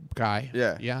jazz guy.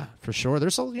 Yeah. Yeah, for sure.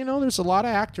 There's a lot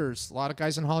of actors, a lot of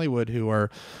guys in Hollywood who are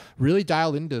really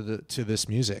dialed into this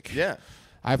music. Yeah.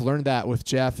 I've learned that with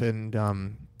Jeff and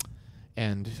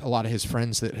a lot of his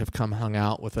friends that have hung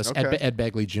out with us. Okay. Ed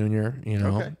Begley Jr.,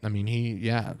 Okay. I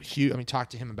mean, talk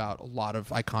to him about a lot of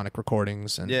iconic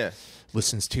recordings and he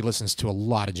listens to a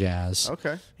lot of jazz.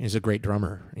 Okay. He's a great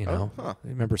drummer, Oh, huh.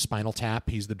 Remember Spinal Tap?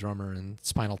 He's the drummer in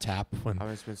Spinal Tap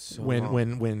It's been so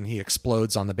long. when he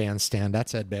explodes on the bandstand.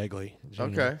 That's Ed Begley Jr.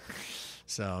 Okay.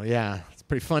 So, yeah, it's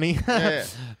pretty funny. Yeah.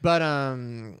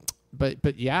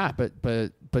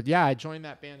 But yeah, I joined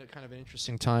that band at kind of an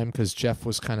interesting time because Jeff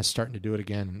was kind of starting to do it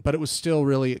again, but it was still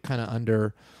really kind of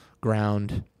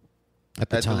underground at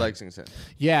the time. At Lexington.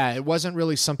 Yeah, it wasn't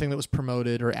really something that was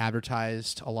promoted or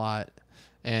advertised a lot,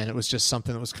 and it was just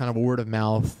something that was kind of a word of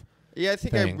mouth. Yeah, I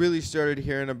think thing. I really started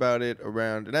hearing about it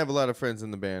around, and I have a lot of friends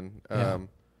in the band. I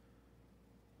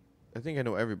think I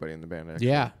know everybody in the band. Actually.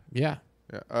 Yeah. Yeah.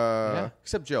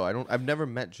 Except Joe. I've never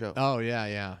met Joe. Oh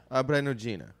yeah. But I know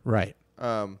Gina. Right.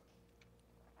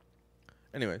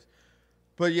 Anyways,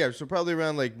 but yeah, so probably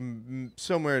around like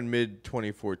somewhere in mid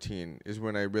 2014 is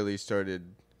when I really started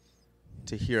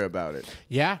to hear about it.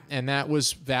 Yeah, and that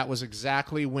was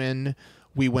exactly when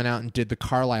we went out and did the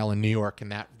Carlisle in New York,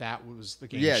 and that was the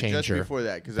game changer. Yeah, just before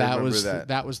that, because I remember that.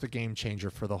 That was the game changer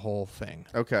for the whole thing.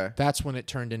 Okay. That's when it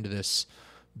turned into this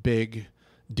big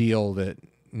deal that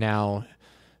now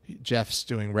Jeff's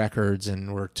doing records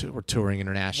and we're touring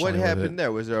internationally. What happened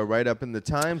there? Was there a write-up in the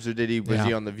Times, or was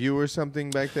he on The View or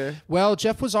something back there? Well,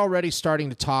 Jeff was already starting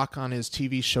to talk on his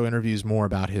TV show interviews more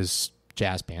about his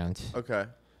jazz band. Okay.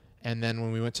 And then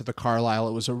when we went to the Carlisle,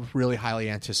 it was a really highly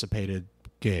anticipated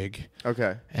gig.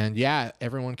 Okay. And yeah,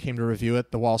 everyone came to review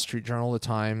it. The Wall Street Journal, the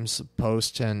Times,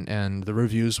 Post, and the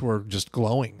reviews were just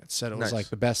glowing. It said it was like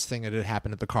the best thing that had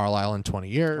happened at the Carlisle in 20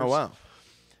 years. Oh, wow.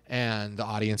 And the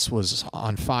audience was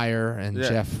on fire, and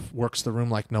Jeff works the room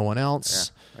like no one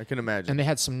else. Yeah, I can imagine. And they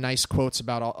had some nice quotes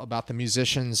about the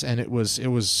musicians, and it was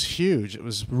huge. It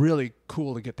was really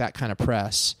cool to get that kind of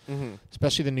press,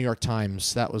 especially the New York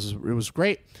Times. It was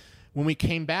great. When we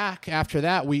came back after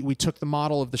that, we took the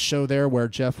model of the show there, where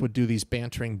Jeff would do these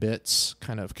bantering bits,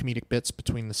 kind of comedic bits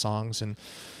between the songs, and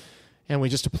we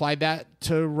just applied that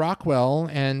to Rockwell,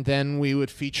 and then we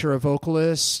would feature a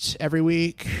vocalist every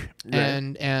week,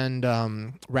 and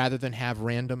rather than have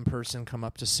random person come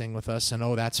up to sing with us,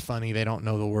 and that's funny, they don't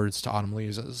know the words to Autumn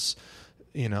Leaves, it was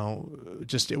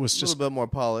just a little bit more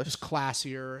polished, just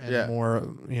classier and more,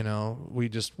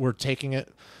 we're taking it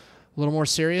a little more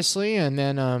seriously, and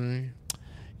then and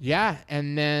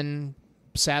then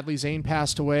sadly Zane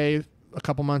passed away a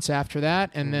couple months after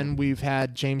that, and then we've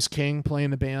had James King playing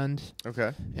the band,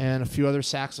 and a few other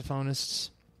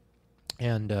saxophonists,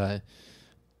 and the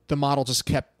model just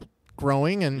kept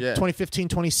growing. And 2015,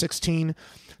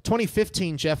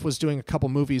 2015, Jeff was doing a couple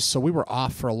movies, so we were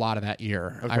off for a lot of that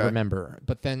year. I remember,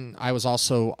 but then I was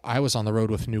on the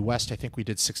road with New West. I think we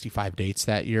did 65 dates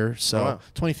that year. So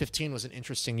 2015 was an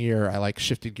interesting year. I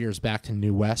shifted gears back to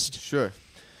New West. Sure.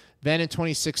 Then in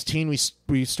 2016,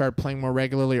 we started playing more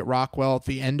regularly at Rockwell. At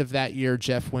the end of that year,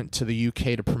 Jeff went to the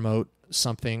UK to promote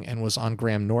something and was on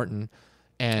Graham Norton.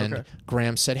 And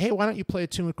Graham said, hey, why don't you play a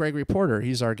tune with Gregory Porter?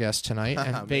 He's our guest tonight.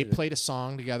 And they played a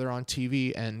song together on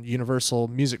TV, and Universal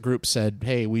Music Group said,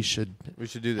 hey, we should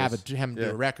do this. Have him do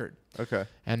a record. Okay.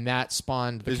 And that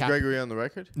spawned the... Is Gregory on the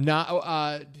record?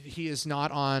 No, he is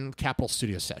not on Capitol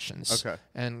Studio Sessions. Okay.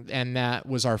 And that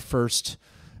was our first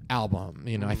album.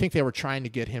 You know, I think they were trying to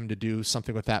get him to do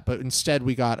something with that, but instead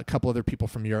we got a couple other people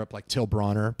from Europe, like Till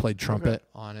Bronner played trumpet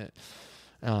on it.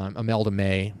 Imelda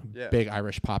May, big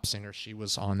Irish pop singer, she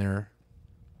was on there.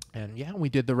 And yeah, we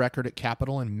did the record at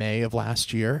Capitol in May of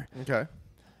last year. Okay.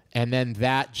 And then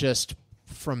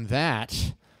from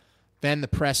that, then the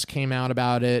press came out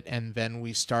about it, and then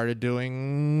we started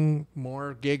doing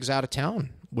more gigs out of town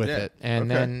with it.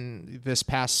 And then this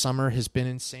past summer has been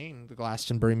insane. The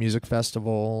Glastonbury Music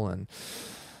Festival and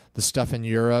the stuff in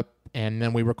Europe. And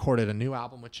then we recorded a new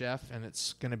album with Jeff, and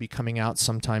it's going to be coming out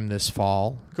sometime this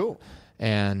fall. Cool.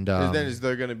 And then is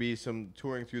there going to be some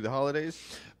touring through the holidays?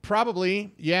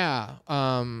 Probably, yeah.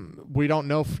 We don't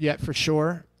know yet for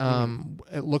sure.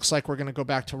 It looks like we're going to go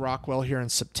back to Rockwell here in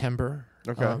September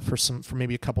for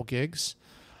maybe a couple gigs.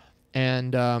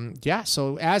 And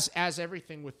so as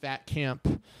everything with that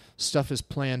camp stuff is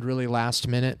planned really last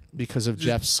minute because of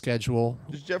Jeff's schedule.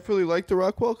 Does Jeff really like the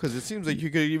Rockwell? Because it seems like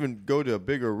you could even go to a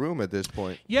bigger room at this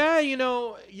point. Yeah,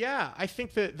 I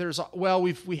think that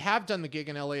we have done the gig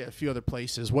in LA at a few other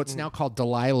places. What's now called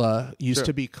Delilah used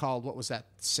to be called, what was that,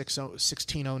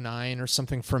 1609 or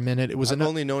something for a minute. It was I've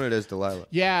only known it as Delilah.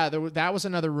 Yeah, that was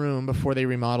another room before they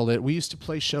remodeled it. We used to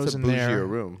play shows in there. It's a bougier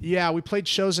room. Yeah, we played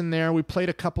shows in there. We played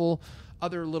a couple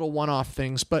other little one-off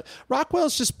things, but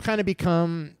Rockwell's just kind of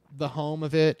become the home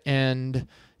of it. And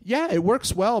yeah, it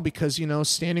works well because,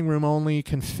 standing room only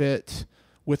can fit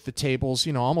with the tables,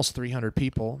 almost 300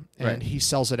 people, and he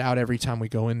sells it out every time we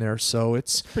go in there. So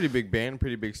it's pretty big band,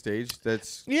 pretty big stage.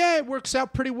 It works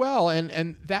out pretty well.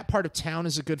 And that part of town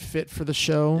is a good fit for the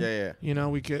show. Yeah.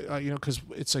 We get, cause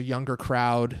it's a younger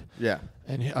crowd. Yeah.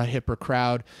 And a hipper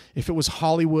crowd. If it was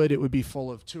Hollywood, it would be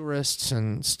full of tourists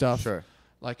and stuff. Sure.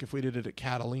 Like if we did it at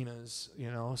Catalina's,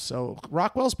 So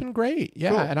Rockwell's been great,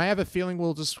 yeah. Cool. And I have a feeling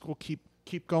we'll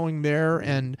keep going there.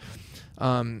 And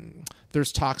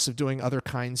there's talks of doing other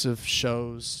kinds of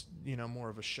shows, more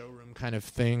of a showroom kind of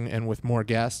thing, and with more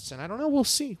guests. And I don't know, we'll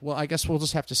see. Well, I guess we'll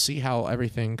just have to see how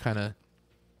everything kind of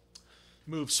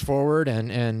moves forward.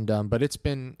 But it's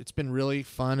been really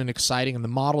fun and exciting, and the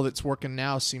model that's working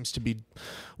now seems to be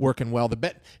working well.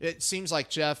 It seems like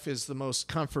Jeff is the most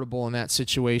comfortable in that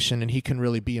situation, and he can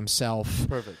really be himself.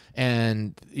 Perfect.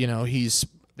 And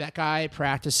that guy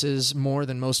practices more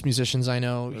than most musicians I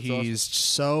know. He's awesome.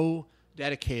 So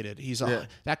dedicated.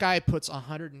 That guy puts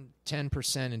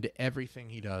 110% into everything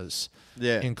he does.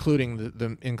 Yeah,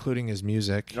 including his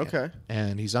music. Okay.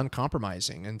 And he's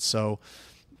uncompromising, and so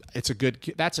that's a good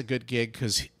gig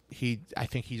because I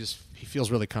think he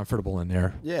feels really comfortable in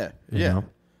there. Yeah.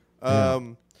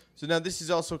 So now this is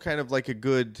also kind of like a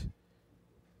good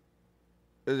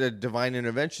divine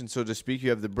intervention, so to speak.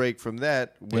 You have the break from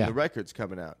that when the record's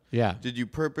coming out. Yeah. Did you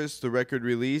purpose the record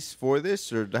release for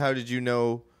this, or how did you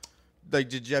know? Like,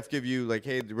 did Jeff give you like,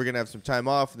 hey, we're gonna have some time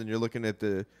off, and then you're looking at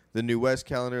the New West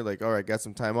calendar, like, all right, got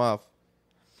some time off.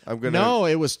 No,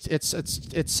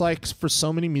 it's like for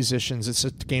so many musicians, it's a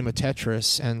game of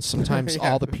Tetris, and sometimes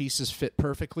all the pieces fit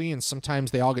perfectly, and sometimes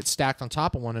they all get stacked on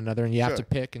top of one another, and you have to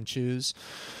pick and choose.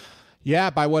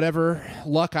 Yeah, by whatever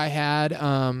luck I had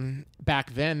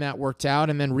back then, that worked out.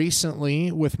 And then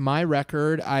recently with my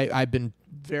record, I've been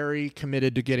very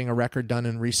committed to getting a record done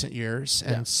in recent years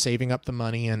and saving up the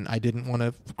money, and I didn't want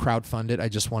to crowdfund it. I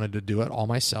just wanted to do it all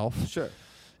myself. Sure.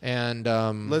 And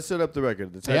let's set up the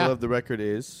record. The title of the record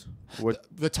is what?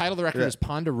 The title of the record is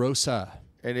Ponderosa,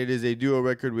 and it is a duo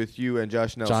record with you and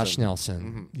Josh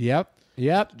Nelson. Mm-hmm.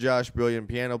 Yep. Josh, brilliant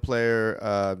piano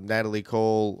player. Natalie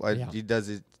Cole. He does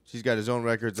it. He's got his own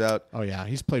records out. Oh yeah,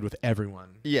 he's played with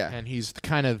everyone. Yeah, and he's the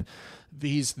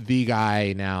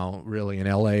guy now, really, in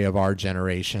LA of our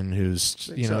generation. Who's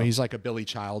he's like a Billy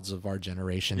Childs of our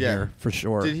generation here for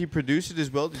sure. Did he produce it as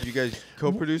well? Did you guys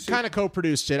co-produce it? Kind of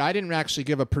co-produced it. I didn't actually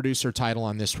give a producer title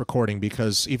on this recording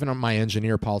because even my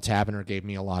engineer Paul Tavener gave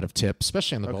me a lot of tips,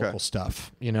 especially on the vocal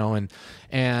stuff.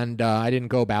 And I didn't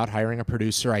go about hiring a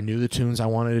producer. I knew the tunes I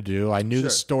wanted to do. I knew the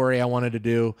story I wanted to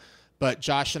do. But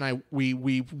Josh and I, we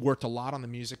worked a lot on the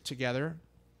music together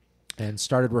and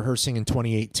started rehearsing in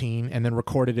 2018 and then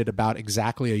recorded it about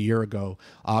exactly a year ago,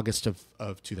 August of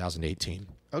 2018.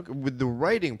 Okay. With the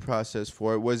writing process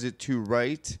for it, was it to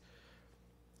write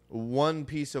one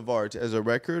piece of art as a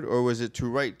record, or was it to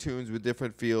write tunes with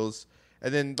different feels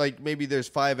and then like maybe there's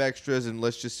 5 extras and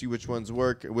let's just see which ones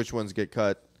work and which ones get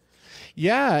cut?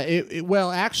 Yeah.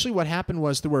 Well, actually, what happened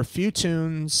was there were a few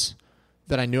tunes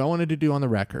that I knew I wanted to do on the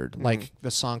record, like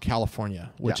the song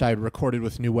California, which I recorded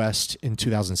with New West in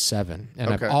 2007. And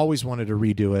I've always wanted to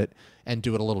redo it and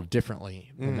do it a little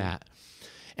differently than that.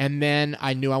 And then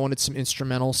I knew I wanted some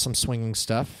instrumental, some swinging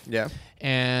stuff. Yeah.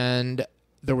 And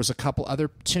there was a couple other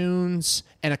tunes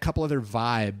and a couple other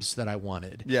vibes that I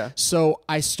wanted. Yeah. So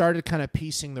I started kind of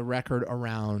piecing the record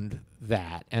around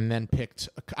that, and then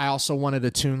I also wanted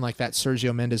a tune like that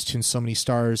Sergio Mendes tune, So Many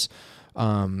Stars,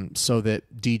 so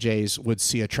that DJs would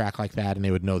see a track like that and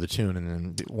they would know the tune and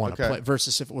then want to play.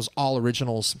 Versus if it was all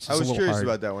originals, it's I was curious hard.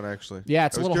 about that one actually. Yeah,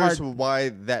 it's a little hard. Why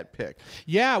that pick?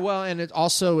 Yeah, well, and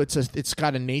it's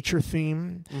got a nature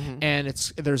theme, and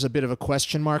there's a bit of a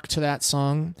question mark to that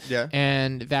song. Yeah,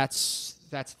 and that's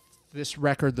this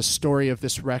record. The story of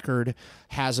this record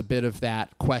has a bit of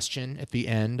that question at the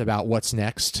end about what's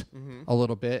next, a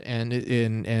little bit, and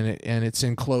it's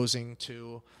in closing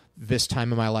to this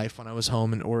time of my life when I was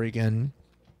home in Oregon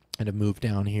and have moved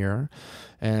down here.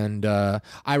 And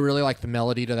I really like the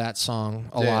melody to that song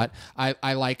a lot.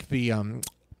 I like the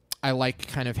I like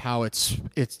kind of how it's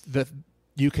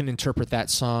you can interpret that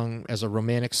song as a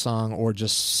romantic song or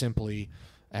just simply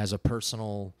as a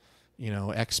personal,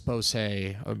 expose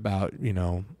about,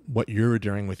 what you're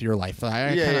doing with your life.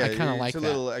 I kind of like that. It's a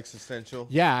little existential.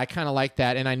 Yeah, I kind of like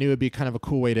that, and I knew it'd be kind of a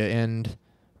cool way to end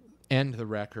the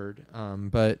record,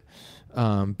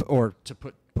 or to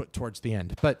put towards the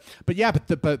end. But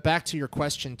back to your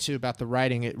question too about the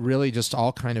writing, it really just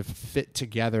all kind of fit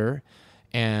together.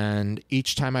 And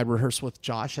each time I'd rehearse with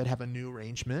Josh, I'd have a new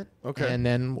arrangement, and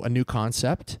then a new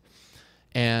concept.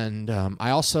 And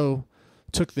I also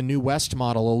took the New West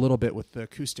model a little bit with the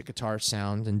acoustic guitar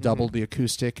sound and doubled the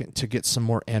acoustic to get some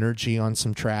more energy on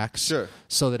some tracks. Sure.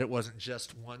 So that it wasn't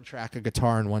just one track of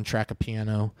guitar and one track of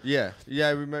piano. Yeah. Yeah,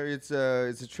 I remember it's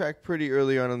a track pretty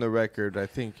early on the record. I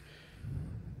can't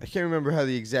remember how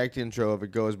the exact intro of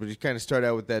it goes, but you kind of start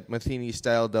out with that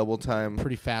Matheny-style double time.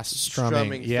 Pretty fast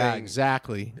strumming. Yeah, thing.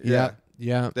 Exactly. Yeah.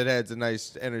 Yeah. That adds a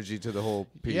nice energy to the whole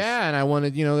piece. Yeah, and I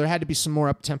wanted, there had to be some more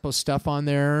up-tempo stuff on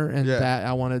there, and that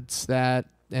I wanted that.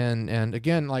 And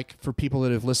again, like for people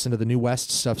that have listened to the New West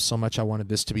stuff so much, I wanted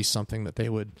this to be something that they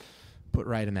would put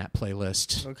right in that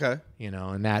playlist. Okay.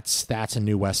 And that's a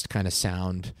New West kind of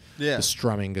sound. Yeah. The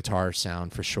strumming guitar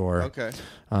sound for sure. Okay.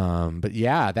 But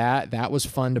yeah, that was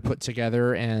fun to put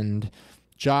together, and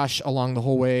Josh along the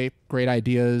whole way, great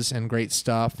ideas and great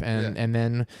stuff. And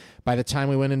then by the time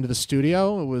we went into the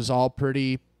studio, it was all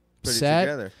pretty set.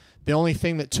 Together. The only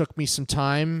thing that took me some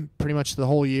time, pretty much the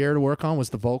whole year to work on,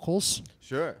 was the vocals.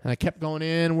 Sure. And I kept going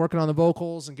in, working on the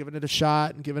vocals and giving it a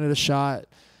shot,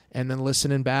 and then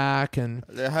listening back. And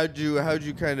how'd you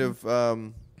kind of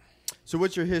so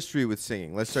what's your history with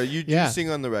singing? Let's start. You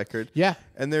sing on the record. Yeah.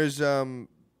 And there's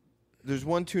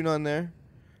one tune on there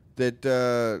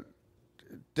that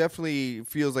definitely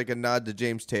feels like a nod to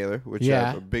James Taylor, which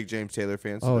I'm a big James Taylor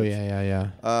fan. So yeah.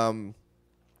 And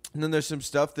then there's some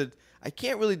stuff that I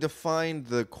can't really define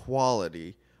the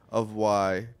quality of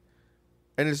why.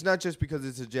 And it's not just because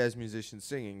it's a jazz musician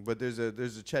singing, but there's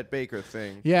a Chet Baker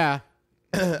thing. Yeah.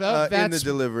 In the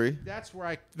delivery. That's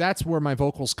where my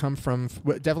vocals come from,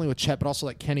 definitely with Chet, but also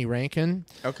like Kenny Rankin.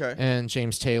 Okay. And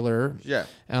James Taylor. Yeah.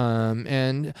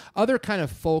 And other kind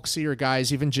of folksier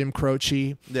guys, even Jim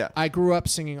Croce. Yeah. I grew up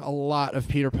singing a lot of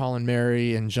Peter, Paul and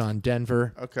Mary and John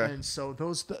Denver. Okay. And so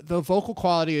the vocal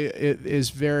quality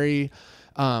is very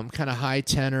kind of high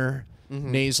tenor,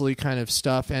 nasally kind of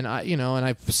stuff. And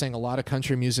I sang a lot of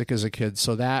country music as a kid,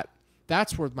 so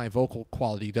that's where my vocal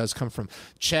quality does come from.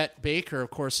 Chet Baker, of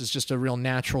course, is just a real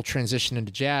natural transition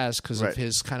into jazz because of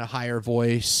his kind of higher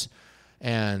voice.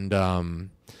 And, and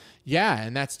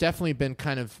that's definitely been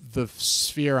kind of the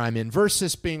sphere I'm in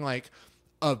versus being like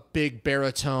a big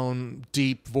baritone,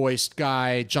 deep-voiced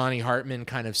guy, Johnny Hartman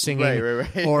kind of singing,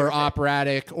 or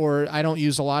operatic, or I don't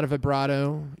use a lot of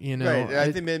vibrato, Right,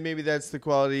 I think maybe that's the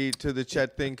quality to the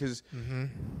Chet thing because...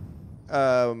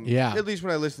 At least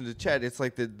when I listen to Chet, it's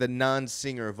like the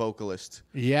non-singer vocalist.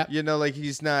 Yeah. Like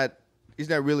he's not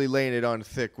really laying it on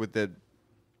thick with the.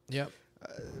 Yep.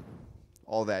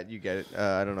 All that, you get it.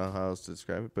 I don't know how else to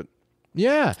describe it, but.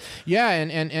 Yeah,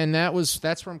 and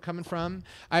that's where I'm coming from.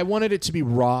 I wanted it to be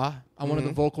raw. I wanted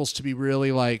the vocals to be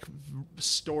really like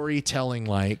storytelling,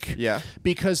 like. Yeah.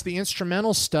 Because the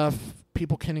instrumental stuff,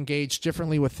 people can engage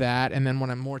differently with that, and then when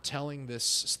I'm more telling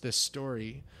this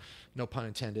story. No pun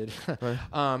intended. Right.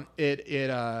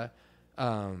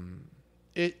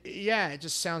 It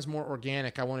just sounds more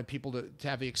organic. I wanted people to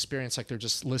have the experience like they're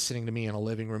just listening to me in a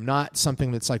living room, not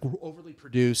something that's like overly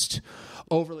produced,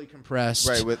 overly compressed.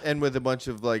 Right, with a bunch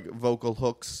of like vocal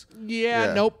hooks.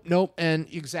 Yeah. Nope. And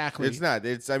exactly. It's not.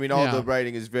 All the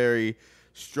writing is very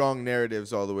strong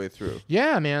narratives all the way through.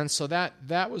 Yeah, man. So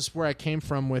that was where I came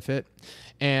from with it.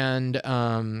 And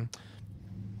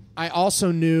I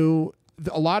also knew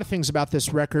a lot of things about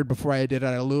this record before I did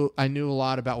it. I knew a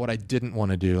lot about what I didn't want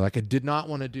to do. Like, I did not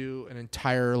want to do an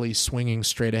entirely swinging,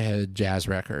 straight-ahead jazz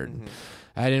record. Mm-hmm.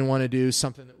 I didn't want to do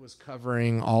something that was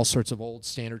covering all sorts of old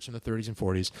standards from the 30s and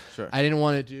 40s. Sure. I didn't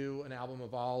want to do an album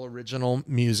of all original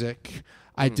music.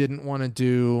 I didn't want to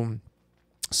do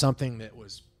something that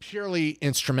was purely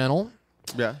instrumental.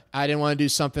 Yeah. I didn't want to do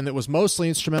something that was mostly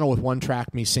instrumental with one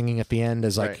track, me singing at the end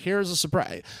as like, here's a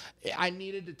surprise. I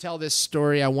needed to tell this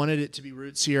story. I wanted it to be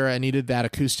rootsier. I needed that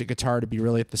acoustic guitar to be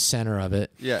really at the center of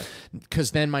it. Yeah.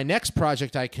 Because then my next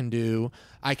project I can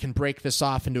break this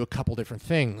off into a couple different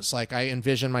things. Like, I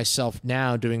envision myself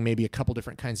now doing maybe a couple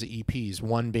different kinds of EPs,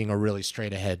 one being a really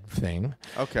straight ahead thing.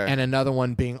 Okay. And another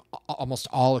one being almost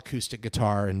all acoustic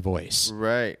guitar and voice.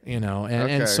 Right.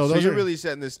 And so those you're really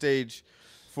setting the stage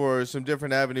for some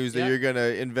different avenues that you're going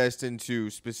to invest into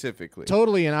specifically.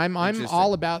 Totally, and I'm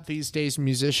all about these days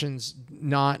musicians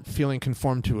not feeling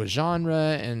conformed to a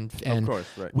genre, and of course,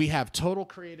 right. We have total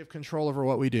creative control over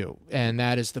what we do, and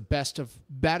that is the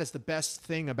best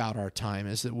thing about our time,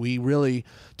 is that we really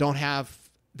don't have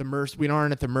we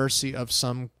aren't at the mercy of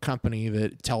some company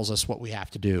that tells us what we have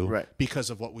to do because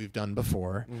of what we've done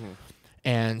before. Mm-hmm.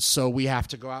 And so we have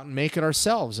to go out and make it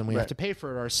ourselves, and we have to pay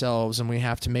for it ourselves, and we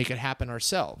have to make it happen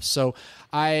ourselves. So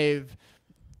I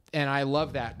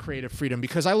love that creative freedom,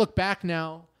 because I look back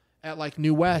now at like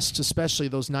New West, especially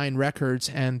those 9 records,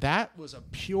 and that was a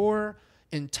pure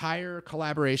entire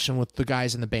collaboration with the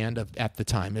guys in the band at the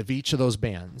time of each of those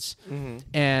bands. Mm-hmm.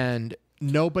 And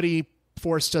nobody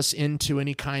forced us into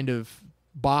any kind of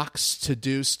box to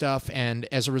do stuff, and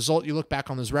as a result, you look back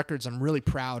on those records, I'm really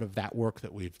proud of that work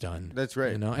that we've done. That's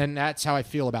right. And that's how I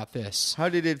feel about this. How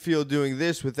did it feel doing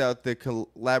this without the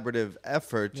collaborative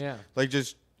effort? Yeah. Like,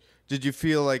 did you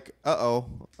feel like,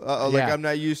 like I'm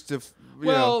not used to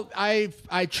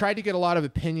I tried to get a lot of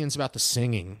opinions about the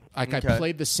singing. Like, I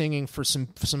played the singing for some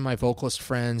of my vocalist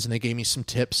friends, and they gave me some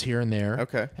tips here and there.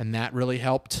 Okay. And that really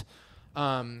helped.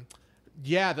 The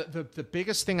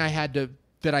biggest thing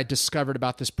that I discovered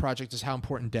about this project is how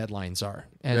important deadlines are,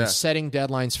 and setting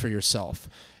deadlines for yourself,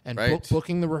 and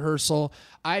booking the rehearsal.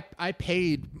 I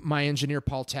paid my engineer,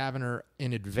 Paul Tavener,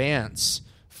 in advance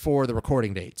for the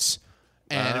recording dates,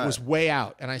 and it was way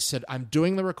out. And I said, I'm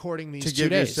doing the recording these 2 days. To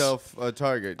give yourself a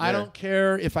target. I don't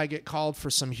care if I get called for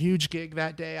some huge gig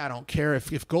that day. I don't care if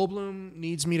Goldblum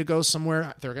needs me to go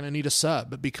somewhere. They're going to need a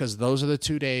sub, but because those are the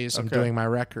 2 days I'm doing my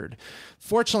record.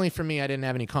 Fortunately for me, I didn't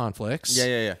have any conflicts.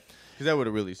 Yeah. That would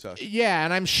have really sucked. Yeah,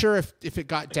 and I'm sure if it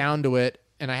got down to it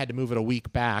and I had to move it a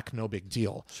week back, no big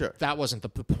deal. Sure. That wasn't the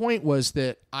point. Was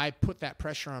that I put that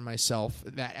pressure on myself,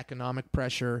 that economic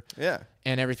pressure. Yeah.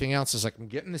 And everything else is like, I'm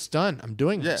getting this done. I'm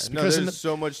doing this. Yeah. No, there's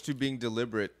so much to being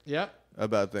deliberate. Yep.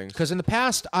 About things. Because in the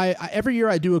past, I every year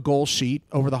I do a goal sheet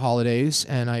over the holidays,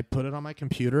 and I put it on my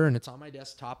computer, and it's on my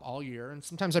desktop all year. And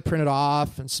sometimes I print it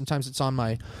off, and sometimes it's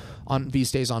on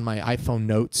these days on my iPhone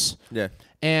notes. Yeah.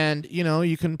 And,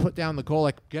 you can put down the goal,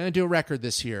 like, I'm going to do a record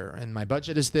this year, and my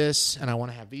budget is this, and I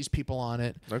want to have these people on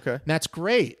it. Okay. And that's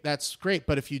great. That's great.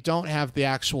 But if you don't have the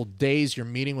actual days you're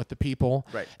meeting with the people,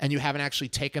 and you haven't actually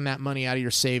taken that money out of your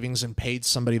savings and paid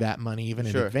somebody that money even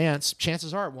in advance,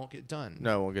 chances are it won't get done.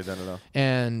 No, it won't get done at all.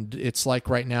 And it's like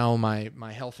right now, my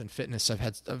health and fitness, I've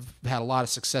had a lot of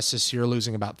success this year,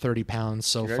 losing about 30 pounds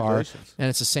so far. And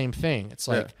it's the same thing. It's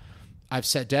like, I've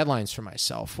set deadlines for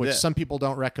myself, which some people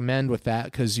don't recommend with that,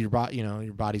 because your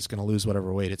body's going to lose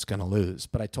whatever weight it's going to lose.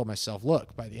 But I told myself,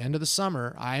 look, by the end of the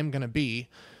summer, I am going to be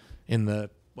in the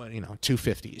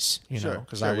 250s,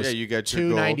 because I was you got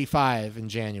 295 in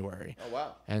January. Oh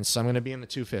wow! And so I'm going to be in the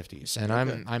 250s, and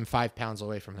I'm 5 pounds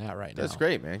away from that right now. That's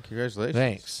great, man. Congratulations.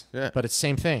 Thanks. Yeah. But it's the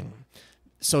same thing.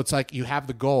 So it's like you have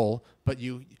the goal, but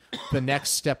the next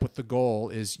step with the goal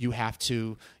is you have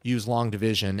to use long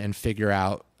division and figure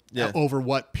out over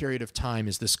what period of time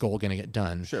is this goal going to get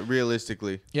done. Sure,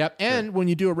 realistically. Yep. And when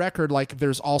you do a record, like,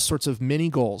 there's all sorts of mini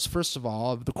goals. First of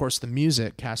all, of course, the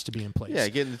music has to be in place. Yeah,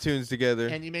 getting the tunes together.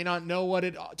 And you may not know what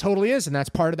it totally is, and that's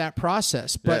part of that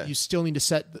process. But you still need to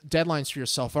set deadlines for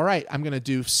yourself. All right, I'm going to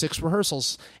do 6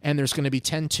 rehearsals, and there's going to be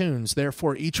 10 tunes.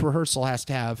 Therefore, each rehearsal has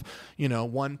to have,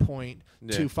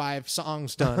 1.25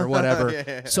 songs done or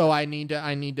whatever. So I need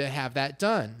to have that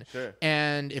done. Sure.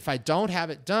 And if I don't have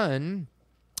it done,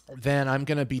 then I'm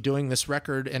going to be doing this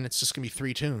record and it's just going to be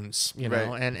 3 tunes, you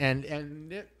know, Right.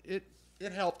 and it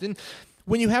helped. And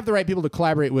when you have the right people to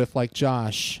collaborate with, like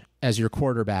Josh as your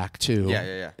quarterback too,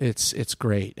 it's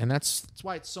great. And that's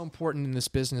why it's so important in this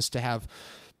business to have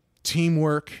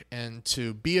teamwork and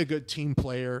to be a good team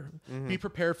player. Be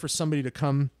prepared for somebody to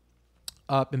come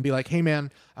up and be like, hey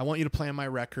man, I want you to play on my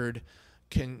record.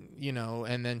 Can you know,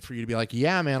 and then for you to be like,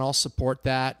 yeah man, I'll support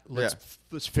that.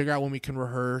 Let's figure out when we can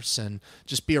rehearse and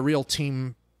just be a real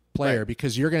team player,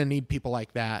 because you're going to need people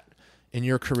like that in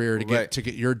your career to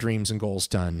get your dreams and goals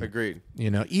done. Agreed. You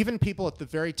know, even people at the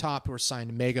very top who are signed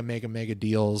to mega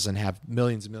deals and have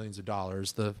millions and millions of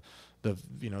dollars, the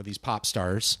you know, these pop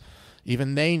stars,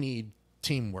 even they need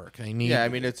teamwork. They need, I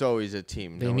mean, it's always a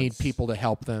team. They need people to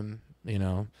help them, you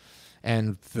know.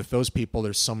 And with those people,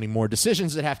 there's so many more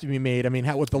decisions that have to be made. I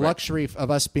mean, with the luxury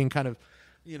of us being kind of,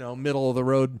 you know, middle of the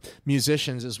road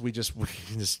musicians, is we just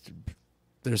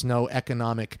there's no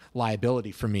economic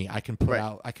liability for me. I can put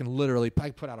out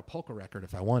a polka record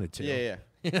if I wanted to. Yeah.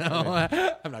 You know,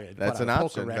 I'm not going to. That's an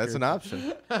option. That's an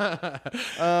option.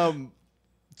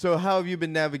 So how have you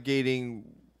been navigating?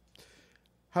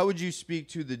 How would you speak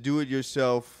to the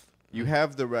do-it-yourself? You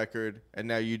have the record, and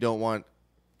now you don't want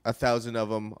 1,000 of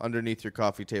them underneath your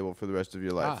coffee table for the rest of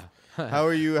your life. How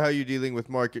are you dealing with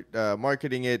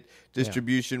marketing it,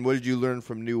 distribution? What did you learn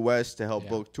from New West to help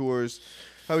book tours?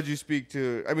 How would you speak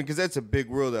to? I mean, because that's a big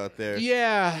world out there.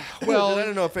 Yeah. Well, I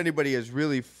don't know if anybody has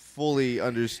really fully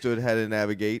understood how to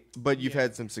navigate, but you've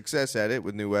had some success at it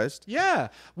with New West. Yeah.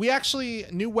 We actually,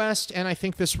 New West, and I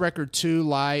think this record too,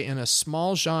 lie in a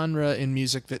small genre in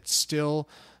music that still,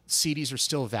 CDs are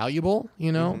still valuable,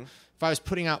 you know? If I was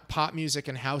putting out pop music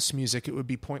and house music, it would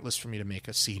be pointless for me to make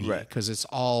a CD because it's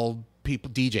all people,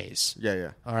 DJs.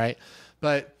 Yeah. All right.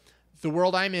 But the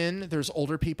world I'm in, there's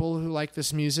older people who like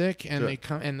this music, and they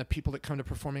come, and the people that come to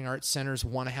performing arts centers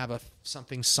want to have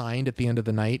something signed at the end of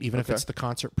the night, even if it's the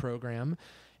concert program.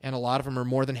 And a lot of them are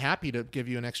more than happy to give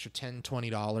you an extra $10,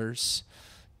 $20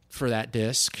 for that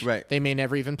disc. Right. They may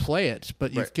never even play it,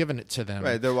 but you've given it to them.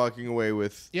 Right. They're walking away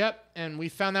with. Yep. And we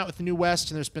found that with the New West,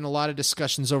 and there's been a lot of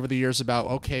discussions over the years about,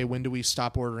 okay, when do we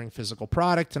stop ordering physical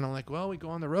product? And I'm like, well, we go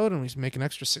on the road and we make an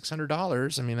extra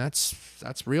 $600. I mean, that's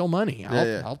real money.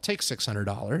 I'll take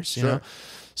 $600, you know?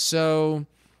 So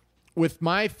with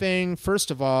my thing,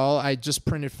 first of all, I just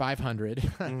printed 500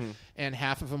 and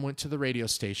half of them went to the radio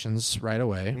stations right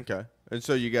away. Okay. And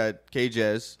so you got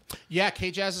K-Jazz. Yeah,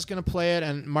 K-Jazz is going to play it,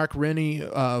 and Mark Rennie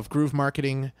of Groove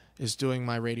Marketing is doing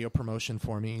my radio promotion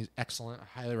for me. He's excellent.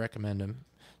 I highly recommend him,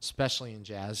 especially in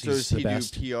jazz. So does he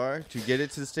do PR to get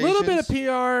it to the stations? A little bit of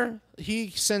PR.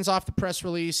 He sends off the press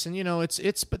release, and, you know,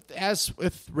 but as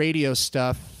with radio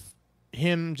stuff,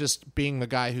 him just being the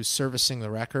guy who's servicing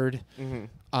the record,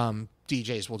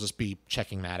 DJs will just be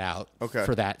checking that out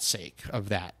for that sake of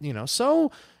that, you know.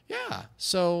 So... yeah,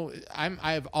 so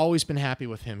I've always been happy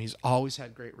with him. He's always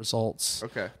had great results.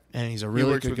 Okay, and he's a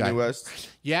really good guy. New West?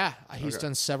 Yeah, he's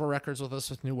done several records with us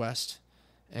with New West,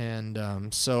 and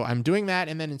so I'm doing that.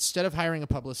 And then instead of hiring a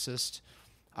publicist,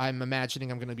 I'm imagining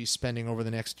I'm going to be spending over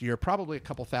the next year probably a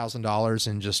couple $1,000s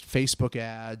in just Facebook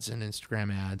ads and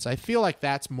Instagram ads. I feel like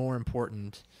that's more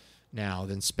important now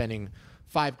than spending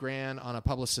 $5,000 on a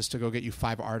publicist to go get you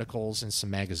 5 articles in some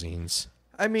magazines.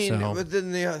 I mean, but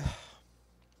then the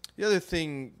other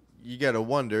thing you got to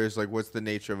wonder is, like, what's the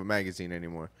nature of a magazine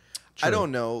anymore? True. I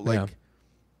don't know. Like,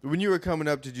 when you were coming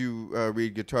up, did you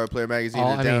read Guitar Player Magazine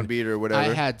or Downbeat or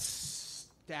whatever? I had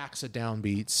stacks of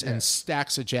Downbeats and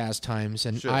stacks of Jazz Times,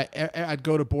 and I'd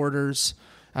go to Borders.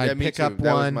 I'd pick up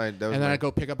one, and then I'd go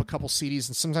pick up a couple CDs,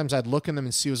 and sometimes I'd look in them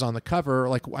and see who was on the cover.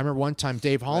 Like, I remember one time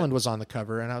Dave Holland was on the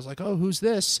cover, and I was like, oh, who's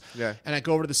this? Yeah. And I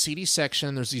go over to the CD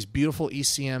section. There's these beautiful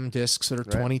ECM discs that are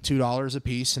 $22 a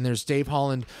piece, and there's Dave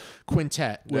Holland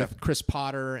Quintet with Chris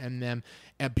Potter and them,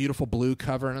 a beautiful blue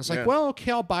cover. And I was like, well,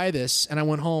 okay, I'll buy this. And I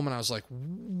went home, and I was like,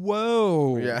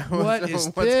 whoa, what is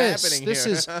what's this? Happening this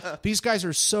here? is These guys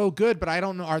are so good, but I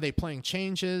don't know. Are they playing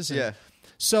changes? And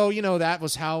so, you know, that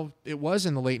was how it was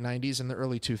in the late 90s and the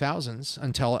early 2000s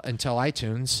until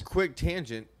iTunes. Quick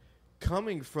tangent.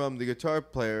 Coming from the guitar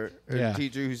player or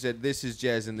teacher who said this is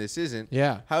jazz and this isn't,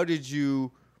 how did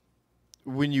you,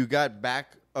 when you got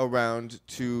back around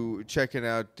to checking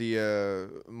out the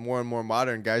more and more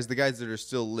modern guys, the guys that are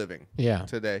still living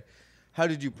today, how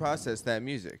did you process that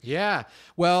music? Yeah.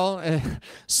 Well,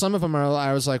 some of them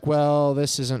I was like, well,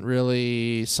 this isn't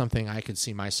really something I could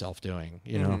see myself doing,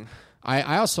 you know.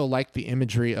 I also like the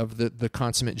imagery of the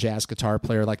consummate jazz guitar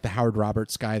player, like the Howard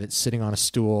Roberts guy that's sitting on a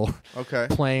stool,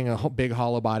 playing a big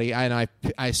hollow body. And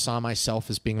I saw myself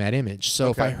as being that image.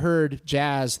 So if I heard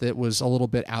jazz that was a little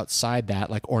bit outside that,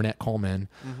 like Ornette Coleman,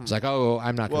 I was like, oh,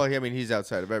 I'm not. Well, I mean, he's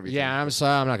outside of everything. Yeah,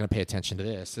 I'm not going to pay attention to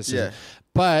this.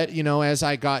 But you know, as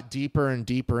I got deeper and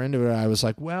deeper into it, I was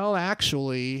like, well,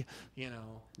 actually, you know.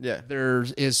 Yeah, there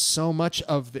is so much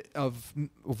of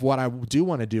what I do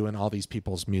want to do in all these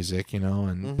people's music, you know.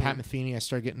 And Pat Metheny, I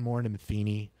started getting more into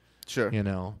Metheny, you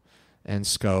know, and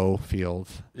Schofield.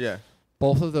 Yeah,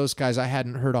 both of those guys I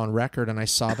hadn't heard on record, and I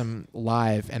saw them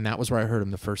live, and that was where I heard them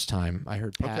the first time. I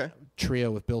heard Pat trio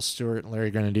with Bill Stewart and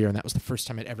Larry Grenadier, and that was the first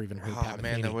time I'd ever even heard Pat Metheny.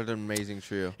 Man, that was an amazing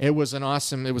trio. It was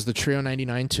the Trio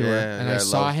 99 tour, and I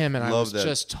saw him, and I was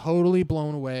just totally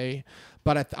blown away.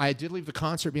 But I did leave the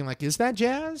concert being like, is that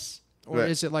jazz? Or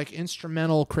is it like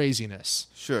instrumental craziness?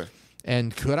 Sure.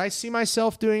 And could I see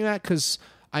myself doing that? Because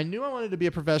I knew I wanted to be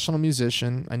a professional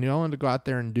musician. I knew I wanted to go out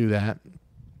there and do that.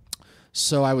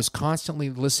 So I was constantly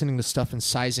listening to stuff and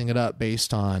sizing it up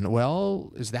based on,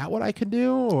 well, is that what I could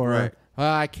do? Or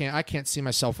I can't see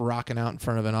myself rocking out in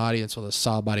front of an audience with a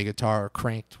saw body guitar or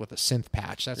cranked with a synth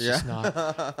patch. That's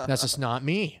just not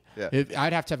me. Yeah.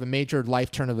 I'd have to have a major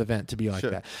life turn of event to be like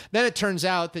that. Then it turns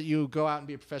out that you go out and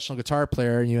be a professional guitar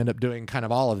player and you end up doing kind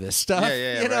of all of this stuff.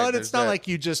 You know, and it's not like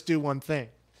you just do one thing.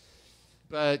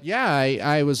 But yeah,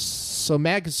 I was so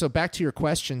back to your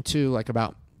question too, like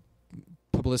about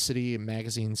publicity and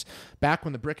magazines. Back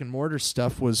when the brick and mortar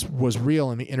stuff was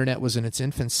real and the internet was in its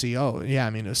infancy,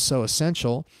 it was so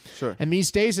essential. Sure. And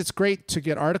these days it's great to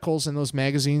get articles in those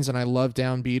magazines, and I love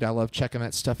Downbeat. I love checking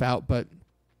that stuff out. But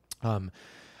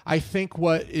I think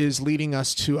what is leading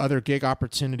us to other gig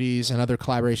opportunities and other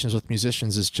collaborations with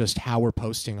musicians is just how we're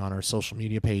posting on our social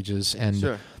media pages.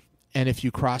 And and if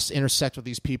you intersect with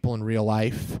these people in real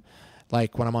life,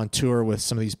 like when I'm on tour with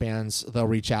some of these bands, they'll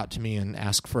reach out to me and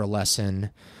ask for a lesson.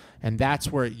 And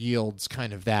that's where it yields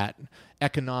kind of that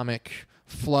economic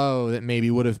flow that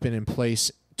maybe would have been in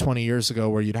place 20 years ago,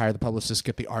 where you'd hire the publicist,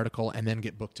 get the article, and then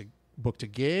get booked a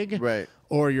gig. Right.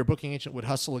 Or your booking agent would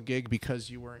hustle a gig because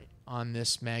you were on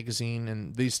this magazine.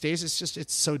 And these days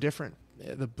it's so different.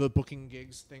 The booking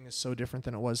gigs thing is so different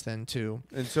than it was then too.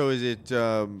 And so is it...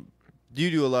 Do you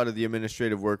do a lot of the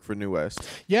administrative work for New West?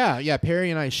 Yeah.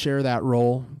 Perry and I share that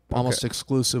role almost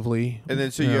exclusively. And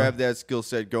then so you have that skill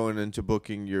set going into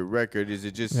booking your record. Is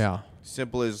it just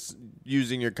simple as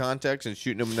using your contacts and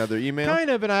shooting them another email? Kind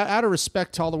of, and out of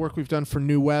respect to all the work we've done for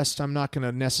New West, I'm not going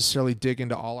to necessarily dig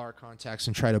into all our contacts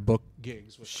and try to book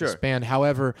gigs with this band.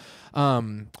 However,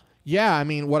 I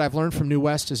mean, what I've learned from New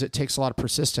West is it takes a lot of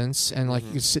persistence, and like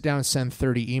you sit down and send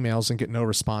 30 emails and get no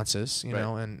responses, you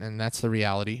know, and that's the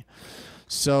reality.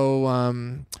 So, I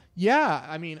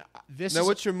mean,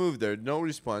 what's your move there? No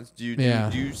response. Do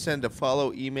you send a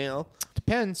follow email?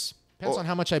 Depends on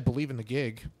how much I believe in the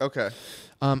gig. Okay.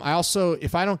 I also,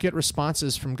 if I don't get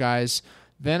responses from guys,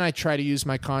 then I try to use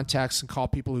my contacts and call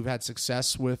people who've had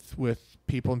success with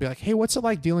people and be like, hey, what's it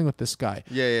like dealing with this guy?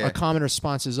 A common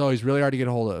response is, he's really hard to get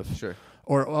a hold of. Sure.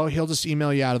 Or, he'll just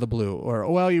email you out of the blue.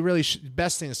 Or, you really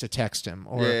best thing is to text him.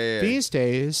 Or these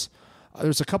days,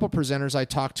 there's a couple presenters I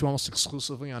talk to almost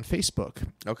exclusively on Facebook.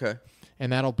 Okay.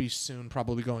 And that'll be soon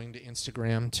probably going to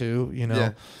Instagram too, you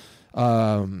know.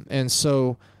 Yeah. And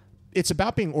so it's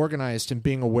about being organized and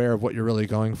being aware of what you're really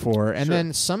going for. And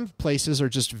then some places are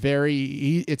just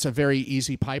it's a very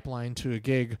easy pipeline to a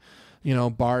gig. You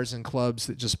know, bars and clubs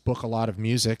that just book a lot of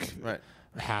music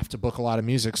have to book a lot of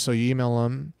music. So you email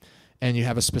them and you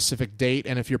have a specific date.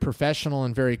 And if you're professional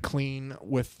and very clean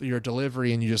with your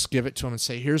delivery and you just give it to them and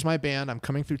say, here's my band, I'm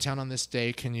coming through town on this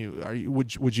day.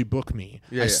 Would you book me?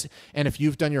 And if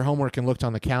you've done your homework and looked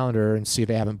on the calendar and see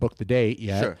they haven't booked the date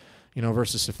yet, you know,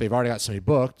 versus if they've already got somebody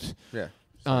booked,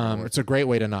 it's a great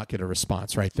way to not get a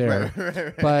response right there.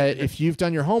 Right. But if you've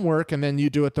done your homework and then you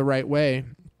do it the right way,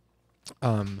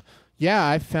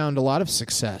 I've found a lot of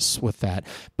success with that.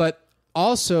 But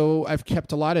also, I've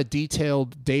kept a lot of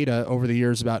detailed data over the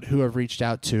years about who I've reached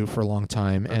out to for a long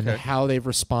time and how they've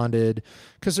responded.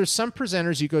 Because there's some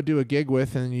presenters you go do a gig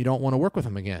with and you don't want to work with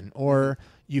them again. Or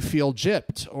you feel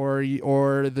gypped,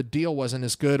 or the deal wasn't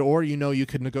as good, or you know you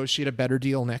could negotiate a better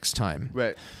deal next time.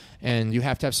 Right. And you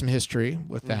have to have some history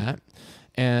with that.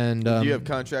 And do you have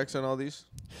contracts on all these?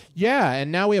 Yeah,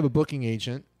 and now we have a booking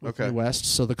agent with New West,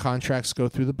 so the contracts go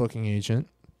through the booking agent.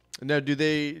 Now,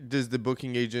 does the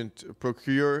booking agent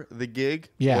procure the gig?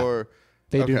 Yeah, or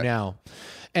they do now.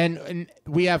 And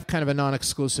we have kind of a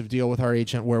non-exclusive deal with our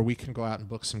agent where we can go out and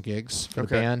book some gigs for the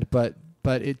band, but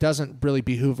but it doesn't really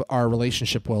behoove our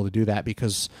relationship well to do that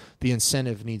because the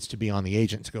incentive needs to be on the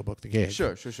agent to go book the gig.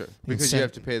 Sure. Because you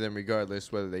have to pay them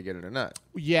regardless whether they get it or not.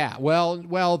 Yeah.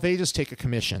 Well, they just take a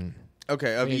commission.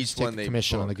 Okay, of each one they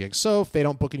commission book. on the gig. So if they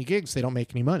don't book any gigs, they don't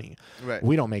make any money. Right.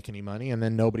 We don't make any money, and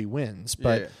then nobody wins.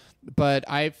 But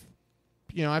I've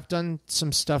done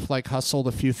some stuff like hustled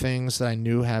a few things that I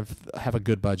knew have a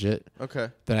good budget. Okay.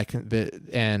 That I can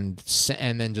and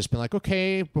then just been like,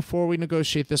 okay, before we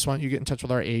negotiate this, why don't you get in touch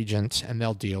with our agent and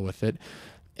they'll deal with it,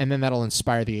 and then that'll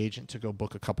inspire the agent to go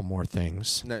book a couple more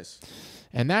things. Nice.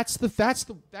 And that's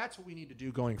what we need to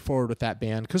do going forward with that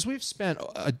band because we've spent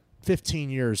 15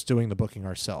 years doing the booking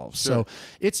ourselves. Sure. So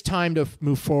it's time to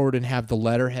move forward and have the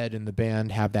letterhead in the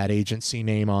band, have that agency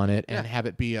name on it, and have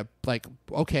it be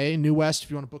okay, New West,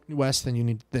 if you want to book New West, then you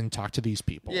need then talk to these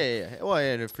people. Yeah. Well,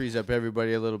 and it frees up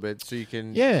everybody a little bit so you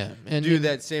can and do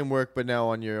that same work but now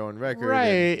on your own record.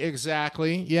 Right,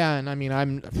 exactly. Yeah, and I'm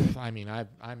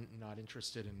not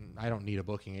interested in, I don't need a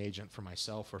booking agent for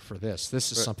myself or for this.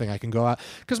 This is something I can go out.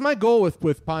 Because my goal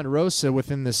with Ponderosa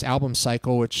within this album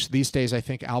cycle, which these days I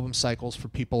think album cycles for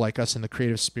people like us in the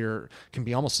creative sphere can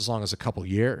be almost as long as a couple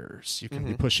years. You can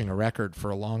be pushing a record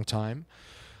for a long time.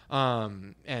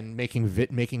 And making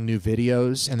new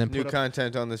videos, and then new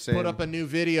content on the same. Put up a new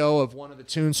video of one of the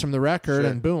tunes from the record,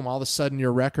 and boom! All of a sudden,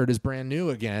 your record is brand new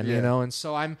again. You know, and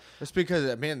so That's because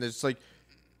there's like,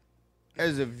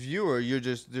 as a viewer,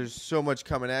 there's so much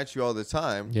coming at you all the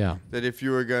time. Yeah. That if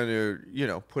you were going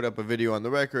to put up a video on the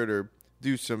record or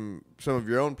do some of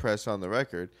your own press on the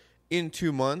record, in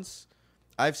 2 months,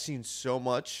 I've seen so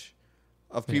much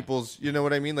of people's, you know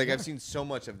what I mean? Like, I've seen so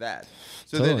much of that.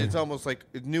 So then it's almost like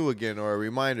new again, or a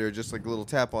reminder, just like a little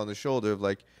tap on the shoulder of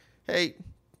like, hey,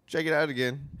 check it out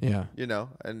again. Yeah.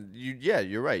 And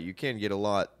you're right. You can get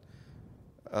a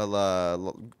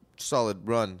solid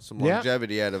run, some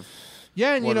longevity out of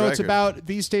and one it's record. about,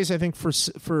 these days I think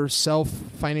for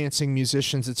self-financing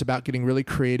musicians, it's about getting really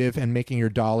creative and making your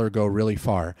dollar go really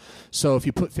far. So if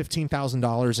you put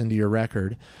 $15,000 into your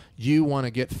record, you want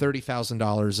to get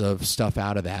 $30,000 of stuff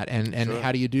out of that. And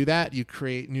how do you do that? You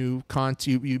create new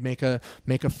content. You make a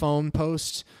phone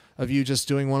post of you just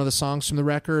doing one of the songs from the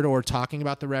record, or talking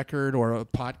about the record, or a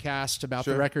podcast about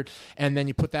the record, and then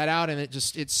you put that out, and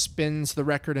it spins the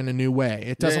record in a new way.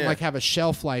 It doesn't have a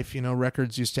shelf life.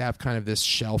 Records used to have kind of this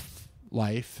shelf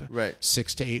life,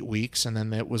 6 to 8 weeks, and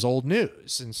then it was old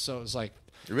news, and so it was like.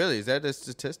 Really? Is that a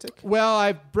statistic? Well,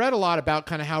 I've read a lot about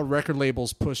kind of how record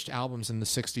labels pushed albums in the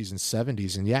 60s and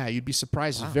 70s. And you'd be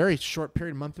surprised. Wow. A very short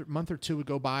period, month or two would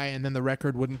go by, and then the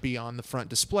record wouldn't be on the front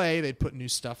display. They'd put new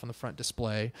stuff on the front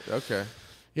display. Okay.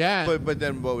 Yeah. But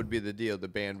then what would be the deal? The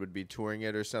band would be touring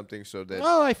it or something, so that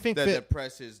I think that the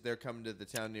press they're coming to the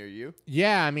town near you?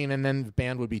 Yeah, and then the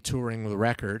band would be touring the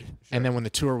record, and then when the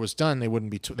tour was done, they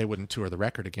wouldn't tour the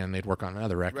record again. They'd work on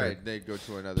another record. Right, they'd go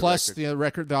to another Plus,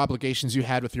 record. the obligations you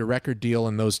had with your record deal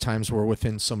in those times were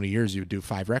within so many years, you would do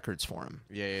 5 records for them.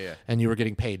 Yeah. And you were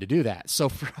getting paid to do that. So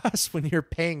for us, when you're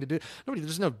paying to do,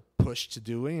 there's no push to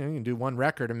do it. You can do one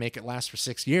record and make it last for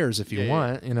 6 years if you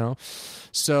want.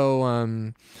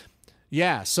 So.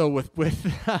 So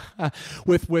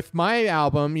with my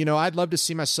album, I'd love to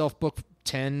see myself book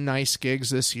 10 nice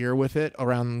gigs this year with it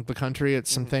around the country at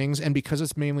some things. And because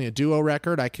it's mainly a duo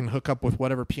record, I can hook up with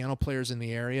whatever piano players in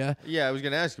the area. Yeah, I was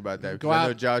going to ask you about that. Because I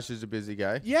know Josh is a busy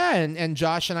guy. Yeah, and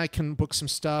Josh and I can book some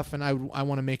stuff, and I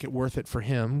want to make it worth it for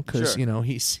him because,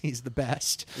 he's the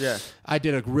best. Yeah. I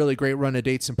did a really great run of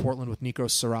dates in Portland with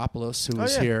Nikos Saropoulos, who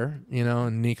was here,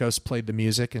 and Nikos played the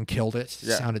music and killed it.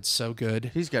 Yeah. Sounded so good.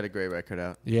 He's got a great record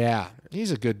out. Yeah.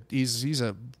 He's a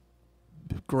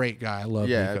great guy. I love Nikos.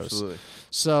 Yeah, absolutely.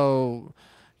 So,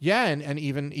 and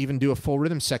even do a full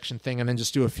rhythm section thing, and then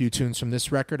just do a few tunes from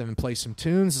this record, and then play some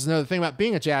tunes. There's another thing about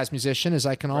being a jazz musician is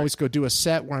I can always go do a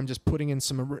set where I'm just putting in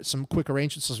some quick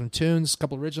arrangements of some tunes, a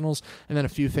couple originals, and then a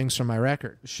few things from my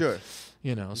record. Sure.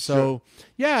 So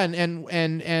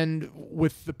and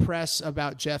with the press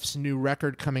about Jeff's new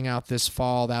record coming out this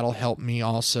fall, that'll help me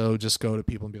also just go to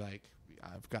people and be like,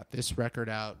 I've got this record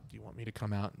out. Do you want me to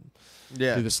come out and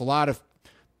do this? A lot of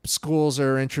schools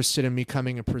are interested in me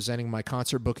coming and presenting my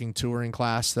concert booking touring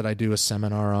class that I do a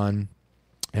seminar on.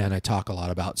 And I talk a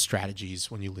lot about strategies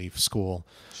when you leave school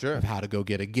of how to go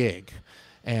get a gig,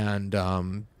 and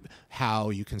how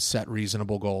you can set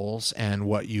reasonable goals and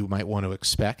what you might want to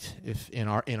expect if in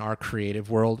our creative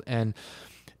world. And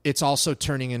it's also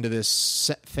turning into this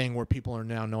thing where people are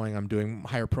now knowing I'm doing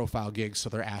higher profile gigs. So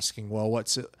they're asking, well,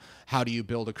 how do you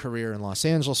build a career in Los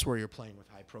Angeles where you're playing with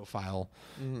high profile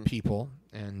people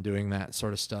and doing that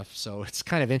sort of stuff? So it's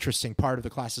kind of interesting. Part of the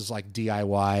class is like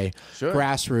DIY,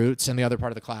 grassroots, and the other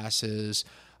part of the class is,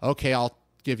 okay, I'll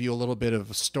give you a little bit of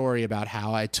a story about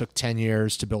how I took 10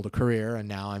 years to build a career and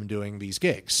now I'm doing these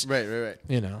gigs. Right.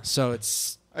 You know, so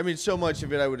it's... I mean, so much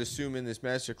of it, I would assume, in this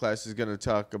masterclass is going to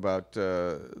talk about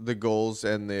the goals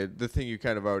and the thing you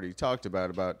kind of already talked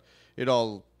about it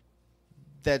all.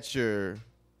 That's your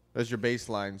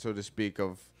baseline, so to speak,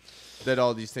 of that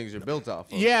all these things are built off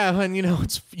of. Yeah, and you know,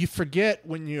 you forget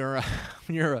when you're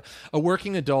a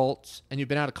working adult and you've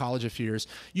been out of college a few years,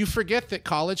 you forget that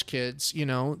college kids, you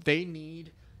know, they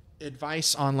need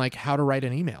advice on like how to write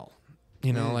an email.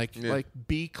 You know, like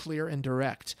be clear and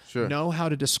direct. Sure. Know how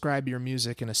to describe your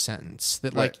music in a sentence.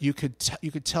 That like you could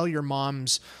tell your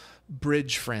mom's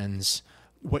bridge friends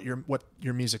what your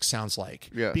music sounds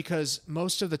like. Yeah. Because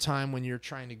most of the time when you're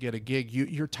trying to get a gig,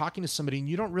 you're talking to somebody and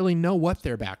you don't really know what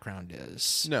their background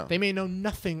is. No. They may know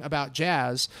nothing about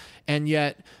jazz, and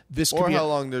yet this or could be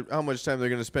how much time they're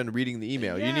going to spend reading the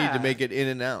email. Yeah. You need to make it in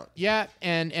and out. Yeah,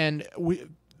 and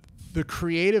the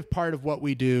creative part of what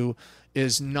we do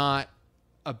is not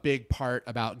a big part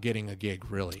about getting a gig,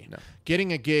 really. No.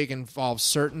 Getting a gig involves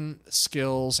certain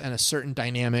skills and a certain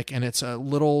dynamic, and it's a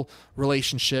little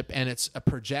relationship, and it's a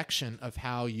projection of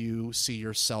how you see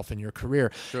yourself in your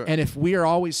career. Sure. And if we are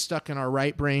always stuck in our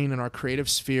right brain and our creative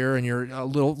sphere, and you're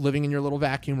living in your little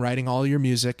vacuum, writing all your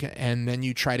music, and then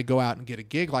you try to go out and get a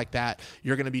gig like that,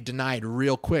 you're going to be denied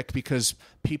real quick because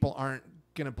people aren't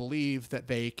going to believe that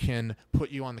they can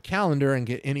put you on the calendar and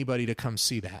get anybody to come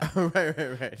see that.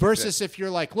 Right. Versus if you're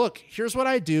like, look, here's what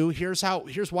I do. Here's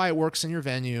why it works in your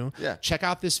venue. Yeah. Check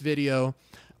out this video.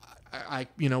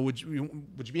 Would you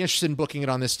be interested in booking it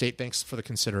on this date? Thanks for the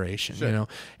consideration. Sure. You know,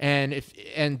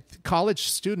 and college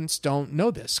students don't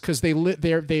know this because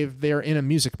they're in a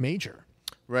music major.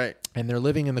 Right. And they're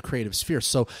living in the creative sphere.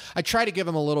 So I try to give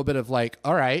them a little bit of like,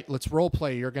 all right, let's role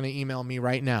play. You're going to email me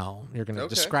right now. You're going to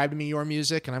describe to me your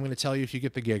music, and I'm going to tell you if you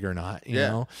get the gig or not. You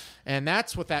know, and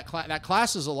that's what that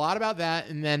class is a lot about. That,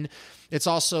 and then it's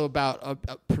also about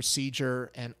a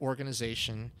procedure and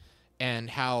organization, and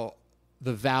how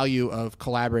the value of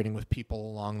collaborating with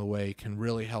people along the way can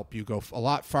really help you go a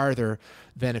lot farther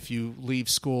than if you leave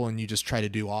school and you just try to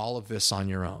do all of this on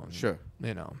your own. Sure.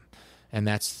 You know. And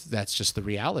that's just the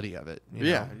reality of it. You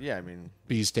know? Yeah. I mean,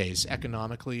 these days,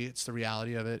 economically, it's the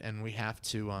reality of it, and we have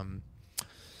to.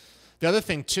 The other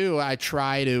thing too, I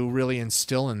try to really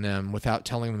instill in them without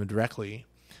telling them directly,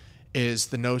 is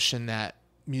the notion that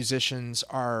musicians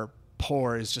are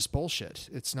poor is just bullshit.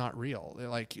 It's not real.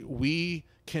 Like, we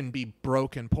can be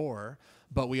broke and poor,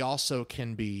 but we also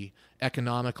can be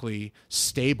economically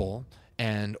stable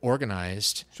and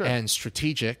organized and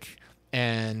strategic.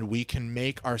 And we can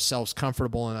make ourselves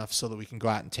comfortable enough so that we can go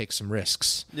out and take some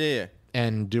risks. Yeah.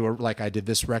 And do like I did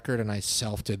this record, and I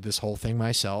did this whole thing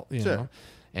myself, you know.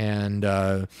 And,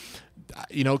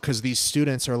 because these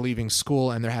students are leaving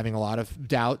school and they're having a lot of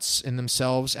doubts in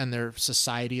themselves, and their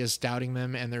society is doubting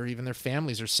them, and even their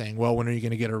families are saying, well, when are you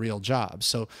going to get a real job?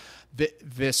 So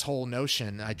this whole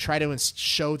notion, I try to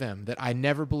show them that I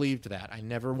never believed that. I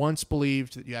never once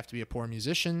believed that you have to be a poor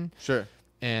musician. Sure.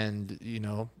 And,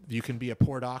 you can be a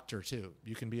poor doctor, too.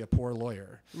 You can be a poor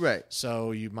lawyer. Right.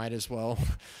 So you might as well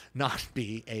not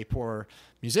be a poor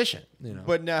musician, you know.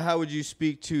 But now how would you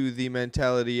speak to the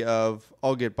mentality of,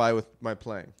 I'll get by with my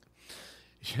playing?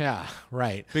 Yeah,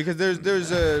 right. Because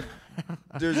there's a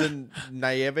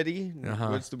naivety,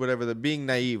 being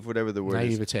naive, whatever the word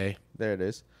is. Naivete. There it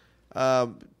is.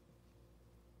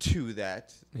 To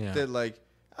that. Yeah. That like,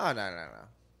 oh, no.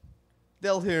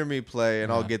 They'll hear me play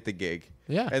and I'll get the gig.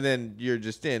 Yeah. And then you're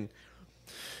just in.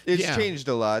 It's changed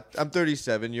a lot. I'm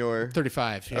 37. You're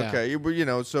 35. Yeah.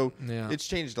 Okay. So it's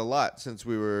changed a lot since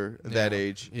we were that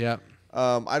age. Yeah.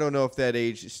 I don't know if that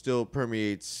age still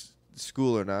permeates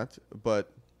school or not,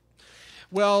 but.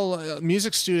 Well,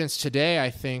 music students today,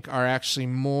 I think, are actually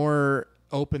more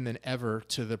open than ever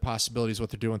to the possibilities of what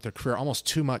they're doing with their career, almost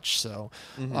too much so.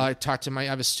 Mm-hmm. I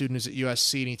have a student who's at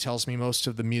USC, and he tells me most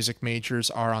of the music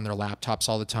majors are on their laptops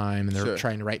all the time, and they're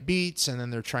trying to write beats, and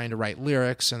then they're trying to write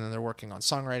lyrics, and then they're working on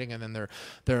songwriting, and then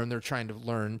they're trying to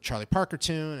learn Charlie Parker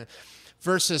tune.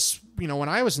 Versus, when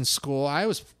I was in school, I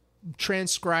was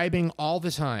transcribing all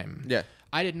the time. Yeah.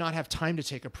 I did not have time to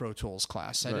take a Pro Tools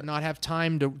class. I did not have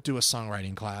time to do a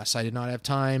songwriting class. I did not have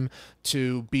time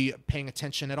to be paying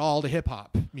attention at all to hip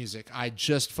hop music. I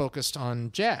just focused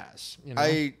on jazz.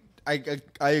 I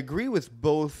agree with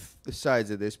both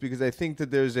sides of this, because I think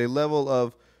that there's a level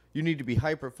of you need to be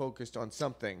hyper-focused on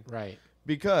something. Right.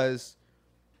 Because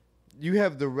you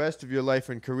have the rest of your life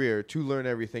and career to learn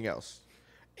everything else.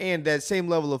 And that same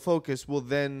level of focus will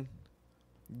then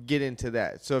get into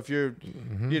that. So if you're,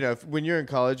 when you're in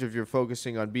college, if you're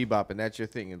focusing on bebop and that's your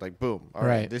thing, and like, boom, all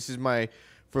right, this is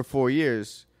for 4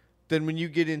 years. Then when you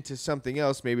get into something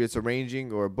else, maybe it's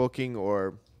arranging or booking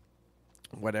or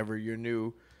whatever your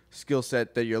new skill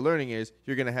set that you're learning is,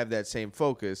 you're going to have that same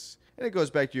focus. And it goes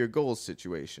back to your goals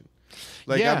situation.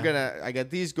 Like, I got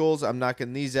these goals, I'm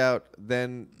knocking these out,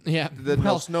 then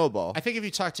they'll snowball. I think if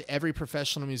you talk to every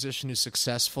professional musician who's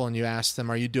successful and you ask them,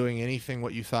 are you doing anything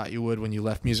what you thought you would when you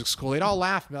left music school? They'd all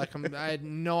laugh and be like, I had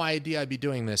no idea I'd be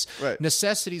doing this. Right.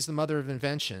 Necessity is the mother of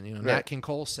invention. Nat King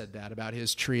Cole said that about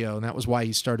his trio, and that was why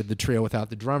he started the trio without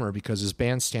the drummer, because his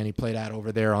bandstand he played at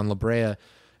over there on La Brea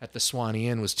at the Swanee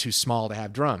Inn was too small to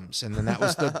have drums. And then that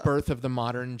was the birth of the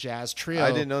modern jazz trio.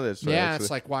 I didn't know this. It's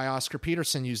like why Oscar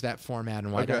Peterson used that format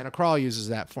and why Diana Krall uses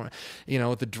that format,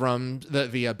 with the drum,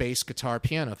 the bass, guitar,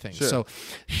 piano thing. Sure. So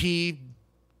he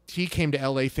came to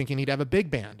LA thinking he'd have a big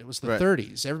band. It was the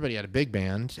 30s. Everybody had a big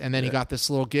band. And then he got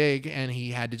this little gig and he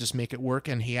had to just make it work,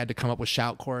 and he had to come up with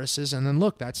shout choruses. And then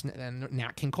look, and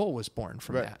Nat King Cole was born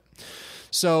from that.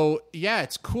 So,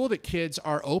 it's cool that kids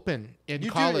are open in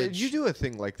college. You do a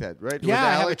thing like that, right? Yeah,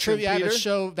 I have a trivia. I have a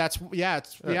show.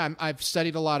 I've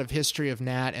studied a lot of history of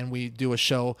Nat, and we do a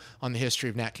show on the history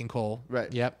of Nat King Cole.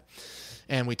 Right. Yep.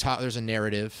 And we talk. There's a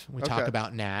narrative. We talk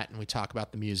about Nat, and we talk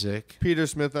about the music. Peter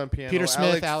Smith on piano. Peter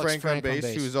Smith, Alex Frank on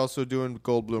bass, who's also doing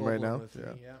Goldblum right now.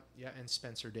 And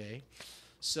Spencer Day.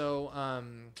 So,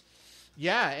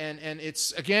 and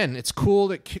it's cool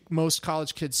that most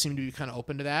college kids seem to be kind of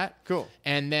open to that. Cool.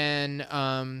 And then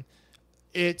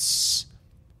it's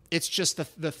just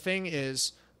the thing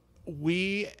is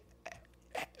we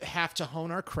have to hone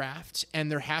our craft,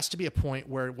 and there has to be a point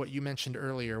where what you mentioned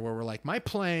earlier, where we're like, my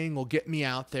playing will get me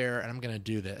out there, and I'm going to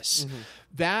do this.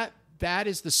 Mm-hmm. That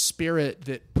is the spirit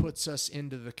that puts us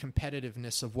into the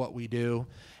competitiveness of what we do.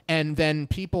 And then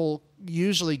people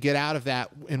usually get out of that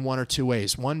in one or two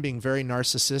ways. One being very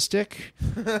narcissistic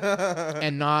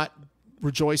and not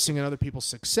rejoicing in other people's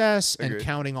success and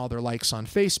counting all their likes on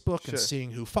Facebook and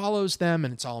seeing who follows them.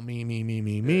 And it's all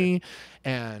me.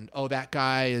 And, that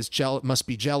guy is must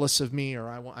be jealous of me, or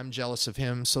I'm jealous of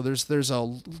him. So there's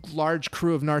a large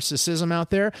crew of narcissism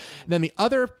out there. And then the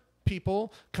other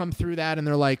people come through that and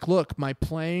they're like, look, my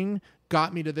playing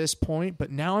got me to this point,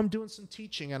 but now I'm doing some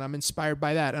teaching and I'm inspired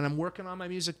by that, and I'm working on my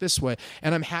music this way,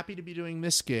 and I'm happy to be doing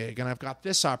this gig, and I've got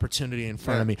this opportunity in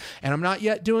front of me, and I'm not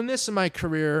yet doing this in my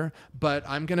career, but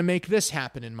I'm going to make this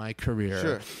happen in my career.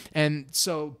 Sure. And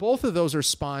so both of those are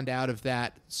spawned out of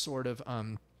that sort of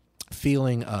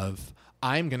feeling of,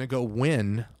 I'm going to go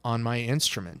win on my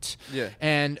instrument. Yeah.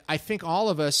 And I think all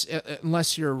of us,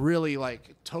 unless you're really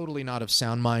like totally not of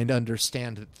sound mind,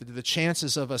 understand that the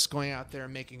chances of us going out there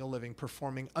and making a living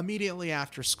performing immediately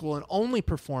after school and only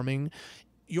performing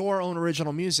your own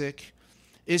original music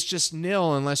is just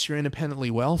nil unless you're independently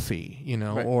wealthy,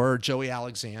 or Joey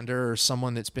Alexander or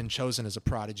someone that's been chosen as a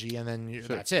prodigy, and then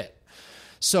that's it.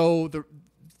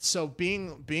 So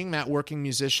being that working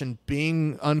musician,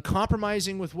 being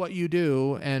uncompromising with what you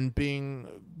do, and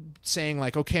saying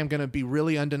like, okay, I'm going to be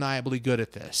really undeniably good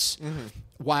at this,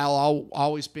 while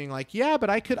always being like, yeah, but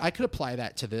I could apply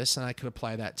that to this, and I could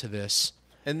apply that to this.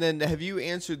 And then, have you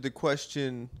answered the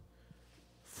question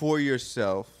for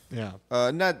yourself? Yeah.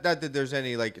 Not that there's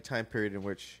any like time period in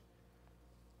which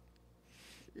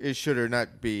it should or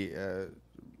not be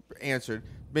answered.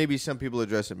 Maybe some people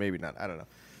address it, maybe not. I don't know.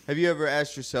 Have you ever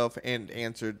asked yourself and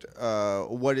answered,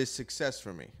 what is success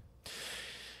for me?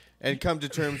 And come to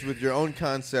terms with your own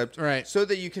concept, right, so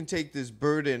that you can take this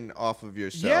burden off of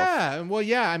yourself. Yeah, well,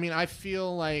 I mean, I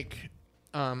feel like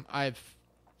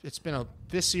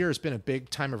this year has been a big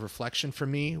time of reflection for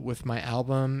me with my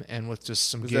album and with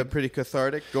just some. Was that pretty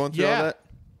cathartic going through all that?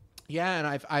 Yeah, and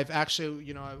I've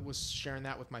actually, I was sharing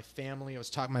that with my family.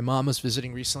 My mom was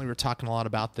visiting recently. We were talking a lot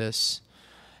about this,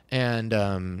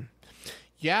 and.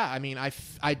 Yeah, I mean,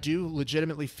 I do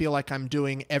legitimately feel like I'm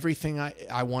doing everything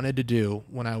I wanted to do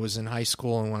when I was in high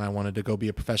school and when I wanted to go be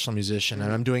a professional musician.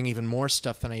 And I'm doing even more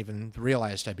stuff than I even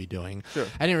realized I'd be doing. Sure.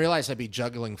 I didn't realize I'd be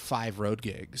juggling 5 road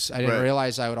gigs. I didn't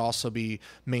realize I would also be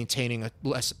maintaining a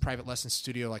private lesson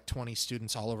studio, like 20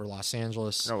 students all over Los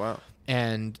Angeles. Oh, wow.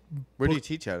 And where do you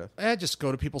teach out of? I just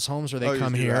go to people's homes or they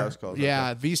come here. House calls,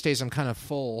 these days I'm kind of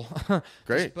full.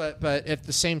 Great. But at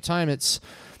the same time,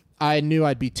 I knew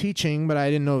I'd be teaching, but I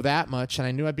didn't know that much. And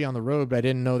I knew I'd be on the road, but I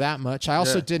didn't know that much. I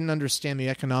also didn't understand the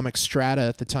economic strata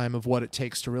at the time of what it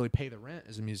takes to really pay the rent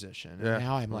as a musician. And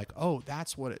now I'm like, oh,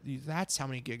 that's how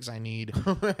many gigs I need.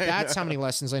 That's how many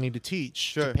lessons I need to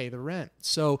teach to pay the rent.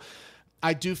 So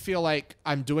I do feel like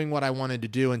I'm doing what I wanted to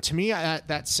do. And to me,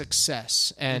 that's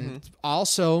success. And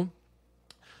also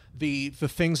the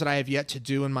things that I have yet to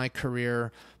do in my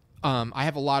career, I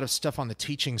have a lot of stuff on the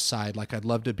teaching side. Like I'd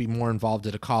love to be more involved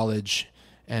at a college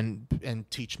and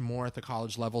teach more at the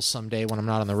college level someday when I'm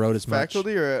not on the road as much.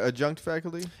 Faculty or adjunct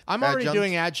faculty? I'm already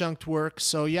doing adjunct work.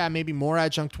 So yeah, maybe more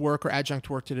adjunct work or adjunct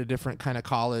work at a different kind of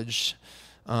college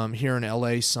here in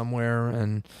LA somewhere,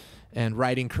 and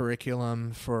writing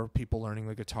curriculum for people learning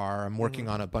the guitar. I'm working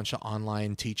on a bunch of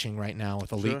online teaching right now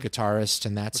with Elite Guitarist,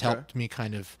 and that's helped me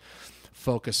kind of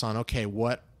focus on, okay,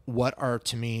 what are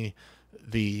to me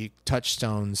the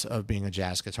touchstones of being a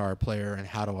jazz guitar player, and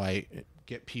how do I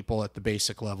get people at the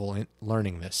basic level in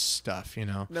learning this stuff, you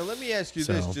know? Now, let me ask you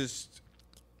this, just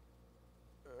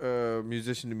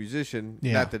musician to musician,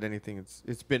 not that anything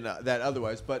it's been that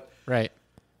otherwise, but right.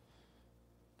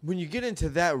 When you get into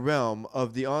that realm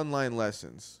of the online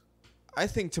lessons, I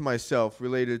think to myself,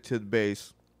 related to the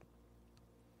bass,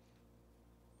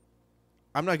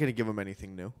 I'm not going to give them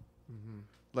anything new.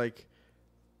 Like,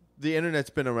 the internet's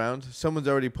been around. Someone's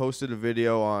already posted a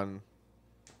video on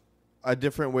a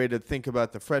different way to think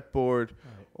about the fretboard,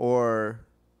 or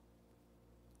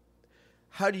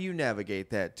how do you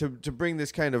navigate that to bring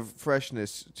this kind of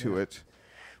freshness to it?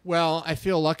 Well, I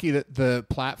feel lucky that the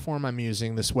platform I'm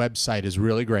using, this website, is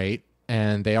really great.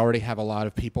 And they already have a lot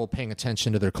of people paying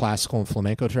attention to their classical and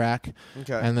flamenco track.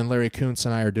 Okay. And then Larry Kuntz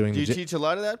and I are doing. Do you teach a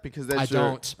lot of that? Because that's I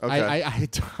don't.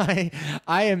 Okay.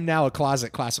 I am now a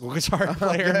closet classical guitar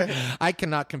player. Okay. I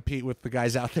cannot compete with the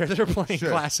guys out there that are playing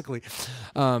classically.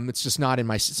 It's just not in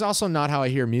my. It's also not how I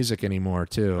hear music anymore,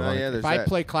 too. If I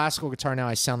play classical guitar now,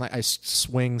 I sound like I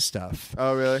swing stuff.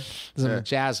 Oh, really? Because I'm a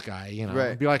jazz guy, you know. Right.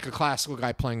 It'd be like a classical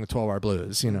guy playing the 12-bar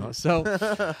blues, you know. So,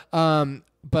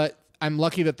 but I'm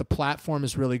lucky that the platform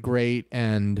is really great,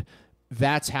 and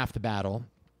that's half the battle,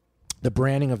 the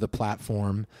branding of the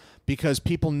platform, because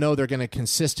people know they're going to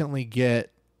consistently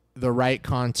get the right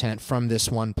content from this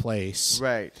one place.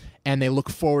 Right. And they look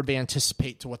forward, they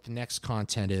anticipate to what the next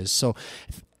content is. So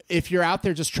if you're out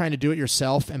there just trying to do it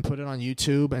yourself and put it on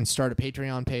YouTube and start a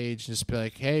Patreon page, just be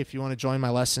like, hey, if you want to join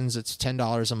my lessons, it's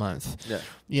 $10 a month. Yeah.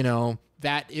 You know,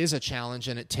 that is a challenge,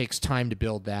 and it takes time to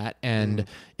build that. And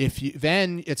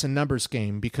then it's a numbers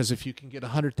game, because if you can get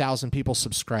 100,000 people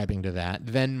subscribing to that,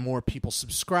 then more people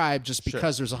subscribe just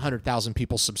because there's 100,000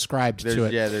 people subscribed to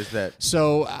it. Yeah, there's that.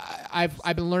 So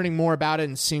I've been learning more about it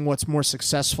and seeing what's more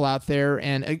successful out there.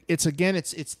 And it's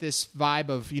this vibe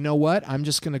of, you know what, I'm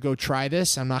just going to go try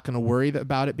this. I'm not going to worry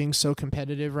about it being so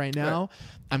competitive right now. Right.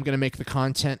 I'm going to make the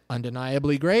content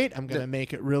undeniably great. I'm going to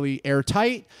make it really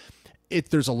airtight.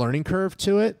 There's a learning curve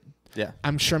to it. Yeah.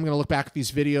 I'm sure I'm going to look back at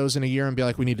these videos in a year and be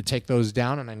like, we need to take those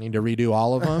down, and I need to redo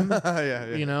all of them.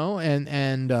 Yeah. You know,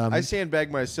 and I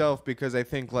sandbag myself, because I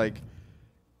think, like,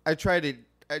 I try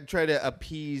to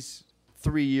appease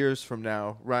 3 years from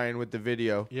now Ryan with the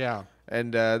video. Yeah.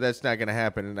 And that's not going to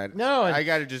happen. And I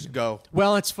got to just go.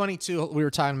 Well, it's funny too. We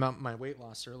were talking about my weight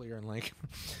loss earlier, and like,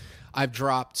 I've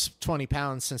dropped 20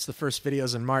 pounds since the first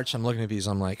videos in March. I'm looking at these.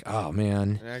 I'm like, oh,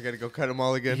 man. I got to go cut them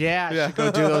all again. Yeah, I should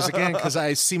go do those again, because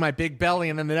I see my big belly,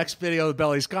 and then the next video, the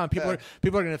belly's gone. People are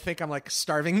going to think I'm like a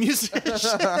starving musician.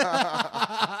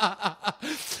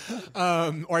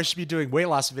 Or I should be doing weight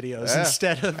loss videos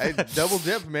instead of... double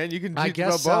dip, man. You can I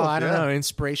guess so. Both. I don't know.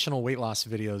 Inspirational weight loss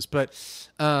videos. But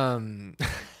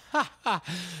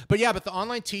but the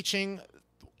online teaching,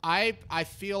 I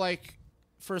feel like,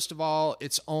 first of all,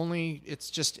 it's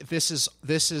just this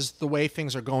is the way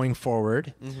things are going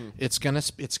forward. It's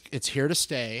here to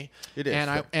stay. It is,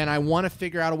 and I want to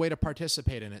figure out a way to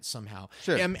participate in it somehow.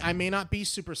 Sure. I may not be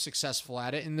super successful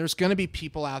at it, and there's going to be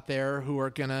people out there who are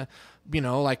gonna, you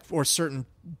know, like, or certain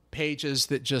pages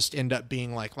that just end up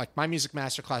being like my music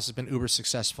masterclass has been uber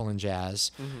successful in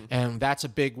jazz, and that's a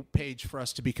big page for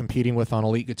us to be competing with on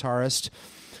Elite Guitarist,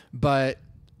 but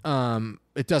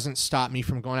it doesn't stop me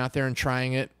from going out there and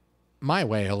trying it my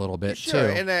way a little bit too.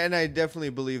 And I definitely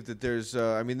believe that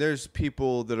there's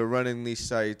people that are running these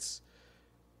sites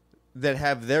that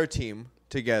have their team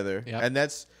together, and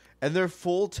they're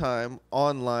full-time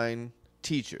online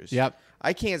teachers. Yep.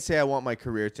 I can't say I want my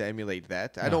career to emulate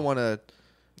that. No. I don't want to.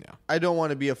 Yeah. I don't want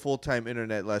to be a full-time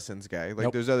internet lessons guy.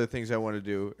 Like, there's other things I want to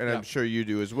do, and I'm sure you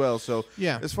do as well. So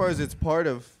as far as it's part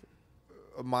of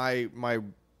my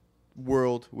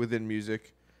world within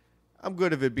music, I'm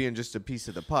good of it being just a piece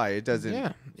of the pie. It doesn't.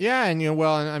 Yeah, and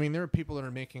I mean, there are people that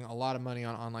are making a lot of money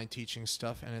on online teaching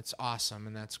stuff, and it's awesome,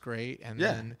 and that's great. And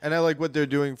then, and I like what they're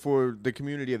doing for the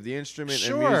community of the instrument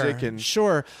and music.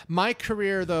 And my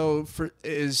career though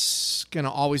is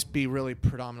gonna always be really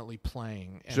predominantly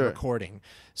playing and recording.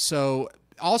 So.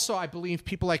 Also, I believe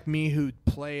people like me who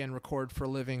play and record for a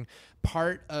living,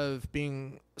 part of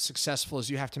being successful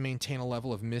is you have to maintain a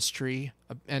level of mystery.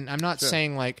 And I'm not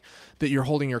saying like that you're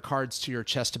holding your cards to your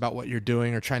chest about what you're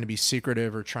doing or trying to be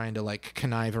secretive or trying to like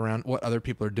connive around what other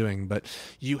people are doing. But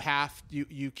you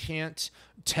can't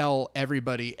tell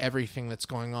everybody everything that's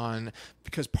going on,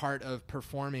 because part of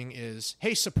performing is,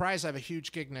 hey, surprise, I have a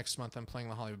huge gig next month. I'm playing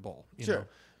the Hollywood Bowl. You know?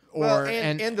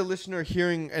 And the listener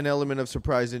hearing an element of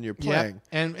surprise in your playing.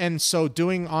 And so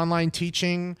doing online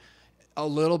teaching, a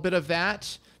little bit of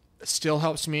that still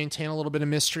helps maintain a little bit of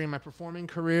mystery in my performing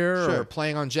career. Or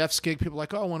playing on Jeff's gig, people are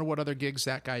like, oh, I wonder what other gigs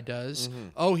that guy does.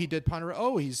 Oh, he did Ponderosa.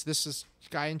 Oh, this is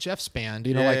guy in Jeff's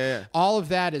band. All of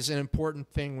that is an important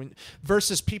thing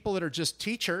versus people that are just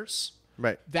teachers.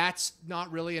 Right. That's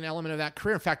not really an element of that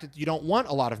career. In fact, you don't want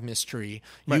a lot of mystery.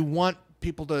 Right. You want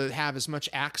people to have as much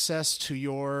access to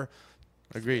your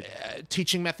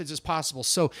teaching methods as possible.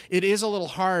 So it is a little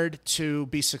hard to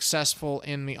be successful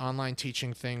in the online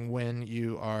teaching thing when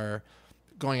you are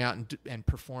going out and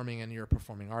performing and you're a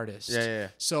performing artist.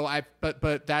 So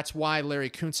but that's why Larry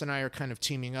Kuntz and I are kind of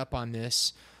teaming up on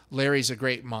this. Larry's a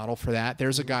great model for that.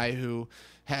 There's a guy who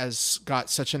has got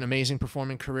such an amazing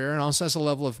performing career and also has a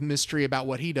level of mystery about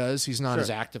what he does. He's not as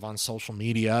active on social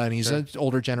media, and he's an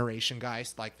older generation guy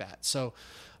like that. So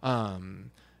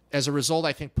as a result,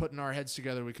 I think putting our heads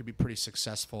together, we could be pretty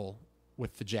successful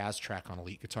with the jazz track on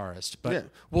Elite Guitarist. But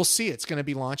we'll see. It's going to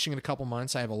be launching in a couple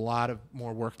months. I have a lot of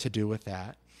more work to do with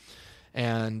that.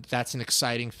 And that's an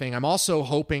exciting thing. I'm also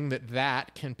hoping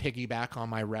that can piggyback on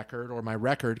my record, or my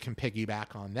record can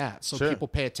piggyback on that. So people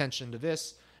pay attention to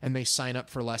this and they sign up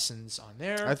for lessons on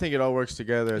there. I think it all works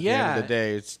together at the end of the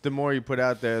day. It's the more you put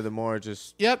out there, the more it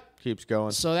just keeps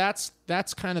going. So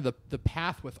that's kind of the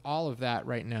path with all of that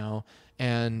right now.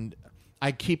 And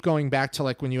I keep going back to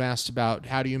like when you asked about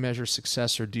how do you measure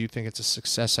success, or do you think it's a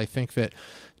success? I think that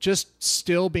just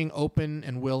still being open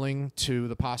and willing to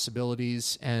the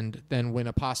possibilities, and then when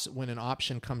an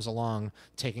option comes along,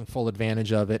 taking full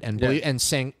advantage of it and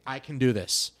saying, I can do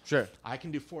this. Sure. I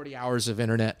can do 40 hours of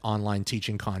internet online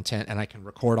teaching content, and I can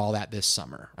record all that this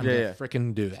summer. I'm going to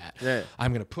freaking do that. Yeah.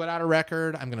 I'm going to put out a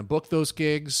record. I'm going to book those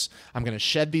gigs. I'm going to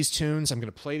shed these tunes. I'm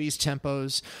going to play these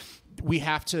tempos. We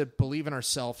have to believe in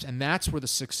ourselves, and that's where the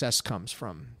success comes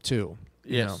from too.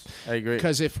 Yes, I agree.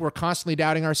 Because if we're constantly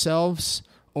doubting ourselves,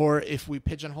 or if we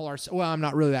pigeonhole ourselves, well, I'm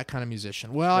not really that kind of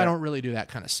musician. Well, I don't really do that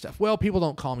kind of stuff. Well, people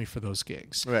don't call me for those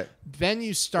gigs. Right. Then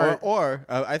you start... Or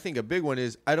I think a big one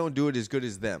is, I don't do it as good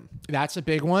as them. That's a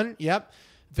big one, yep.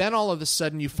 Then all of a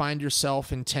sudden you find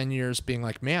yourself in 10 years being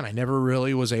like, man, I never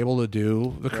really was able to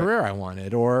do the career I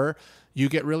wanted. Or you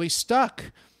get really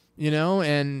stuck,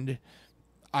 and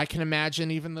I can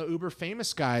imagine even the uber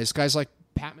famous guys like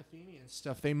Pat Metheny and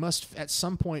stuff, they must at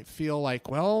some point feel like,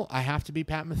 well, I have to be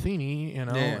Pat Metheny, and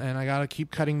I got to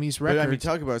keep cutting these records. But I mean,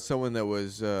 talk about someone that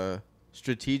was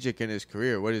strategic in his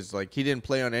career. What is he didn't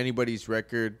play on anybody's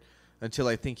record until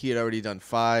I think he had already done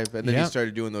 5, and then he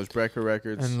started doing those Brecker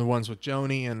records. And the ones with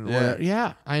Joni and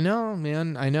whatever. I know,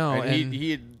 man, I know. And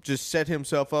he had just set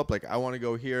himself up like, I want to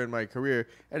go here in my career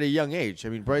at a young age. I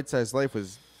mean, Bright Size Life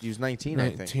he was 19, I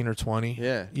think. 19 or 20.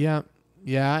 Yeah.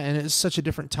 Yeah, and it's such a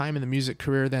different time in the music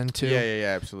career then, too.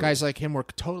 Yeah, absolutely. Guys like him were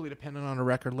totally dependent on a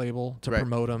record label to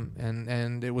promote them,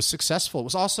 and it was successful. It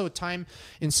was also a time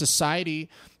in society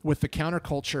with the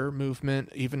counterculture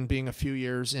movement, even being a few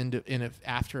years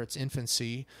after its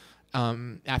infancy,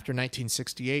 after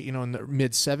 1968, in the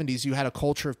mid-'70s, you had a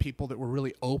culture of people that were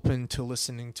really open to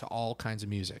listening to all kinds of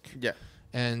music. Yeah.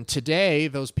 And today,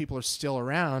 those people are still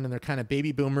around, and they're kind of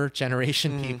baby boomer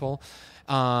generation people.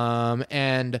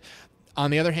 And on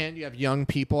the other hand, you have young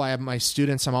people. I have my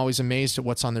students. I'm always amazed at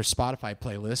what's on their Spotify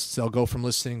playlists. They'll go from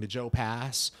listening to Joe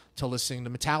Pass to listening to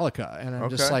Metallica. And I'm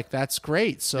just like, that's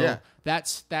great. So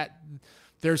that's that.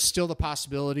 There's still the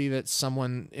possibility that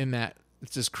someone in that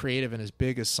that's as creative and as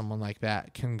big as someone like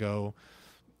that can go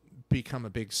become a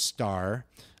big star.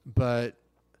 But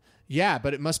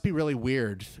it must be really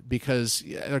weird, because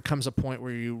there comes a point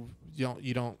where you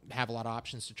don't have a lot of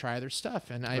options to try other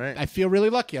stuff. And I feel really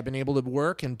lucky. I've been able to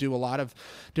work and do a lot of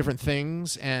different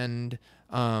things and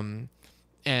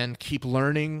keep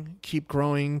learning, keep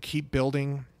growing, keep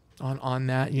building on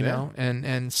that, know?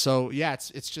 And so,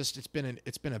 it's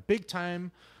been a big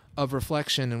time of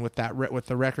reflection. And with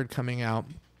the record coming out,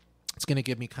 it's going to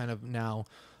give me kind of now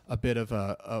a bit of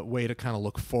a way to kind of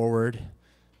look forward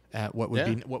at what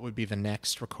would be the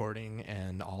next recording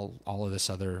and all of this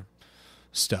other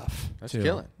stuff. That's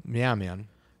killing. Yeah, man.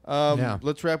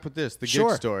 Let's wrap with this. The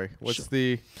gig story.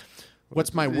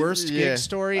 What's my worst gig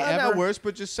story ever? Not worst,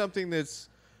 but just something that's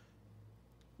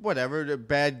whatever. A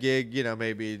bad gig,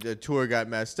 maybe the tour got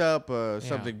messed up,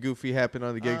 something goofy happened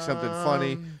on the gig, something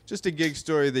funny. Just a gig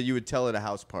story that you would tell at a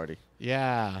house party.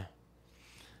 Yeah.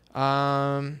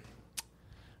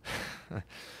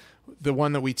 The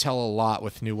one that we tell a lot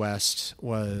with New West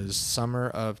was summer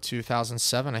of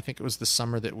 2007. I think it was the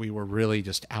summer that we were really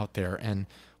just out there, and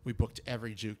we booked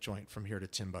every juke joint from here to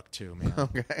Timbuktu, man.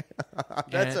 Okay.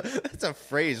 That's a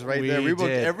phrase right there. We booked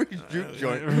every juke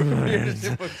joint from here to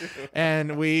Timbuktu.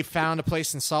 And we found a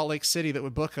place in Salt Lake City that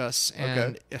would book us,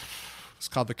 and it's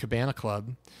called the Cabana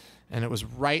Club. And it was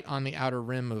right on the outer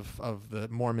rim of the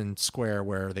Mormon Square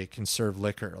where they can serve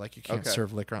liquor. Like, you can't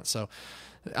serve liquor on. So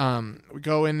we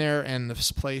go in there, and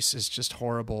this place is just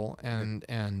horrible. And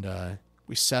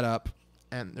we set up,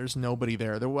 and there's nobody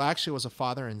there. There actually was a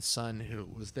father and son who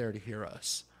was there to hear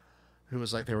us, who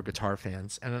was like, they were guitar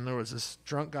fans. And then there was this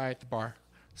drunk guy at the bar.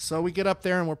 So we get up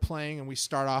there, and we're playing, and we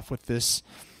start off with this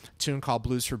tune called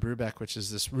Blues for Brubeck, which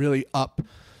is this really up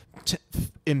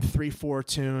in 3/4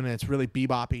 tune, and it's really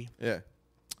beboppy. Yeah.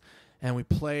 And we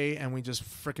play, and we just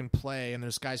freaking play, and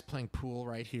there's guys playing pool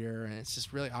right here, and it's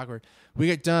just really awkward. We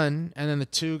get done, and then the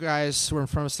two guys who are in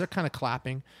front of us, they're kind of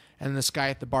clapping, and this guy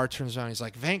at the bar turns around, and he's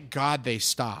like, "Thank God they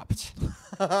stopped."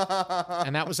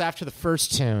 And that was after the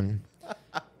first tune.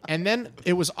 And then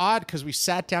it was odd because we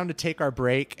sat down to take our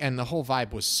break, and the whole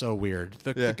vibe was so weird.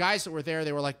 The guys that were there,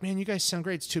 they were like, "Man, you guys sound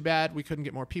great. It's too bad we couldn't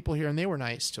get more people here," and they were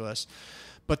nice to us.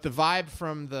 But the vibe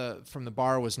from the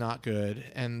bar was not good,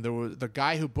 and the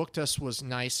guy who booked us was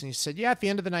nice, and he said, "Yeah, at the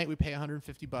end of the night, we pay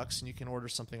 $150, and you can order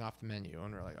something off the menu."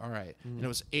 And we're like, "All right." And it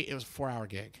was a 4-hour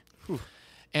gig. Whew.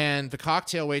 And the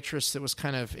cocktail waitress that was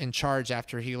kind of in charge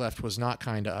after he left was not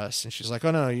kind to us, and she's like,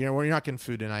 "Oh no, you're not getting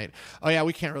food tonight. Oh yeah,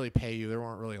 we can't really pay you. There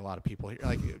weren't really a lot of people here."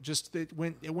 Like, it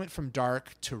went from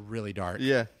dark to really dark.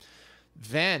 Yeah.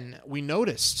 Then we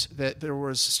noticed that there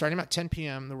was, starting about 10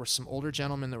 p.m., there were some older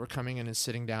gentlemen that were coming in and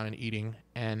sitting down and eating,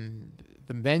 and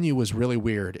the menu was really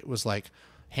weird. It was like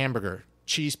hamburger,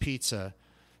 cheese pizza,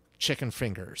 chicken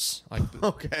fingers.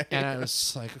 Okay. And I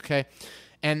was like, okay.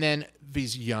 And then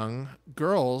these young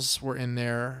girls were in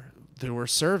there that were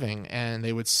serving, and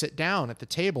they would sit down at the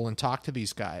table and talk to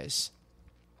these guys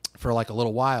for like a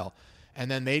little while.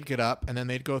 And then they'd get up, and then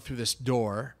they'd go through this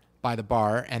door by the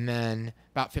bar, and then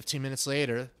about 15 minutes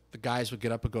later, the guys would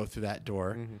get up and go through that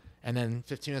door, and then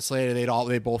 15 minutes later,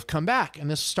 they both come back,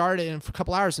 and this started in for a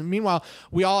couple hours. And meanwhile,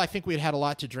 I think we had a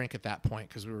lot to drink at that point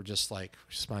because we were just like,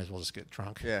 we just might as well just get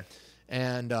drunk. Yeah.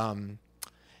 And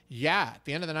at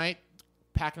the end of the night,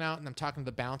 packing out, and I'm talking to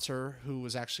the bouncer who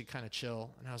was actually kind of chill,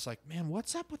 and I was like, "Man,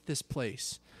 what's up with this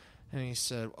place?" And he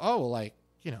said, "Oh, like,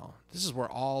 this is where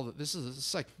this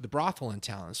is like the brothel in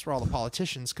town. This is where all the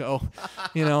politicians go,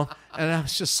 And I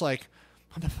was just like,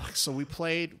 what the fuck? So we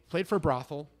played for a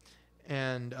brothel,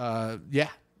 and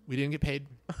we didn't get paid.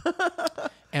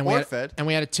 And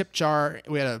we had a tip jar.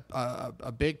 We had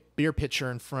a big beer pitcher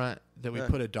in front that we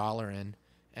put $1 in.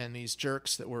 And these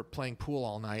jerks that were playing pool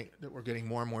all night, that were getting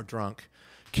more and more drunk,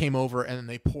 came over, and then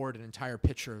they poured an entire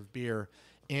pitcher of beer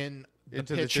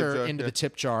into the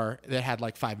tip jar that had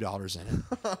like $5 in it.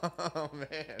 Oh man!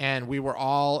 And we were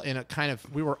all in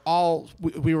we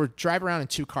were driving around in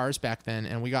 2 cars back then,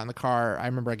 and we got in the car. I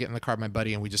remember I get in the car with my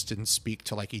buddy, and we just didn't speak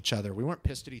to like each other. We weren't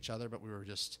pissed at each other, but we were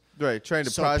just trying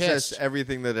to process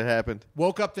everything that had happened.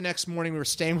 Woke up the next morning. We were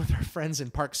staying with our friends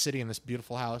in Park City in this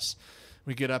beautiful house.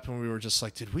 We get up, and we were just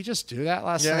like, "Did we just do that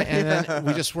last night?" And then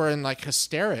we just were in like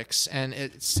hysterics, and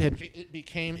it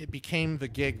became the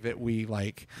gig that we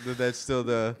like. That's still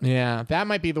the that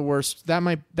might be the worst. That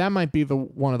might be the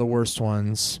one of the worst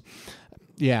ones.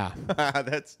 Yeah,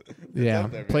 that's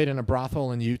played in a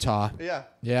brothel in Utah. Yeah,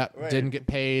 right. Didn't get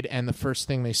paid, and the first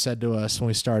thing they said to us when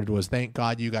we started was, "Thank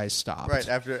God you guys stopped." Right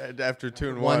after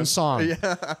tune one song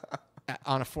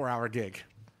on a 4-hour gig.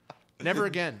 Never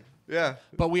again. Yeah,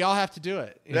 but we all have to do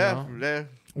it. You know?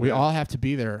 We all have to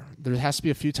be there. There has to be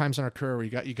a few times in our career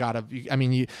where you gotta.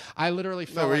 I literally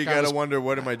felt where like you gotta wonder,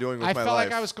 what am I doing with my life? I felt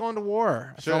like I was going to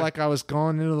war. I felt like I was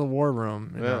going into the war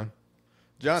room. You know?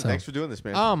 John, thanks for doing this,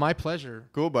 man. Oh, my pleasure.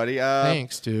 Cool, buddy.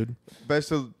 Thanks, dude.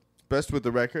 Best with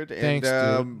the record. Thanks,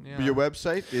 and dude. Your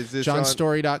website is this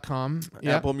johnstorie.com.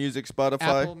 Apple Music,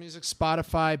 Spotify. Apple Music,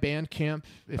 Spotify, Bandcamp.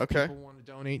 If people want to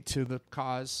donate to the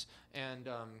cause, and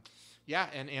Yeah,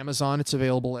 and Amazon, it's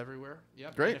available everywhere.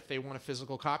 Yep. Great. And if they want a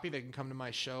physical copy, they can come to my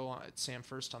show at Sam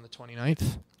First on the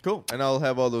 29th. Cool. And I'll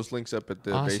have all those links up at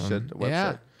the Awesome. Bass Shed website.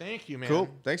 Yeah. Thank you, man. Cool.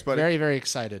 Thanks, buddy. Very, very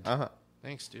excited. Uh-huh.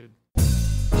 Thanks, dude.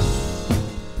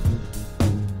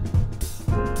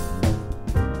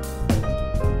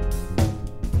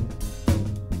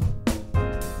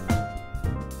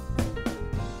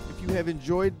 If you have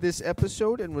enjoyed this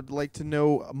episode and would like to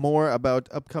know more about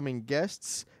upcoming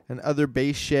guests and other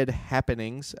Bass Shed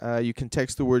happenings, you can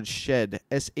text the word SHED,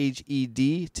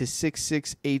 S-H-E-D, to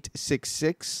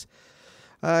 66866.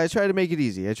 I try to make it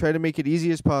easy. I try to make it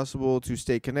easy as possible to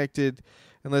stay connected.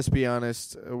 And let's be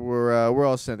honest, we're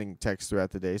all sending texts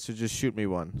throughout the day, so just shoot me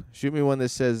one. Shoot me one that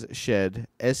says SHED,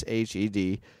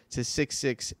 S-H-E-D, to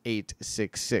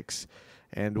 66866.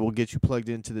 And we'll get you plugged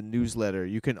into the newsletter.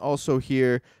 You can also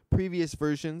hear previous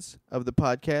versions of the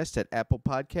podcast at Apple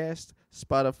Podcast,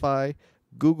 Spotify,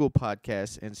 Google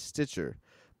Podcasts, and Stitcher.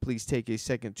 Please take a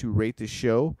second to rate the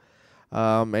show.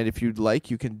 And if you'd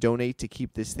like, you can donate to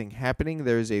keep this thing happening.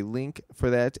 There is a link for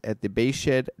that at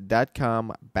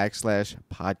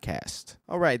thebassshed.com/podcast.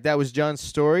 All right, that was John's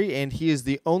story, and he is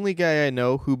the only guy I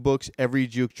know who books every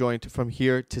juke joint from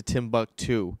here to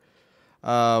Timbuktu.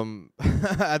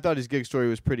 I thought his gig story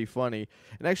was pretty funny.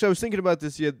 And actually, I was thinking about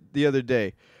this the other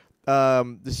day.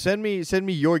 Send me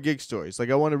your gig stories. Like,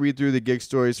 I want to read through the gig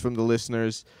stories from the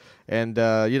listeners, and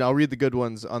I'll read the good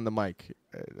ones on the mic.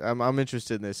 I'm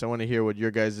interested in this. I want to hear what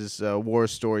your guys' war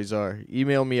stories are.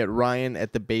 Email me at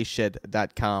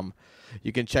ryan@thebassshed.com.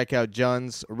 You can check out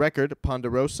John's record,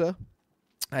 Ponderosa.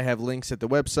 I have links at the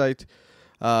website,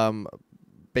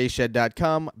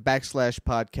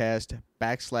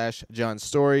 bassshed.com/podcast/John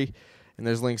Story, and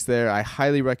there's links there. I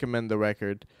highly recommend the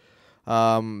record.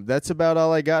 That's about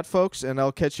all I got, folks, and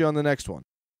I'll catch you on the next one.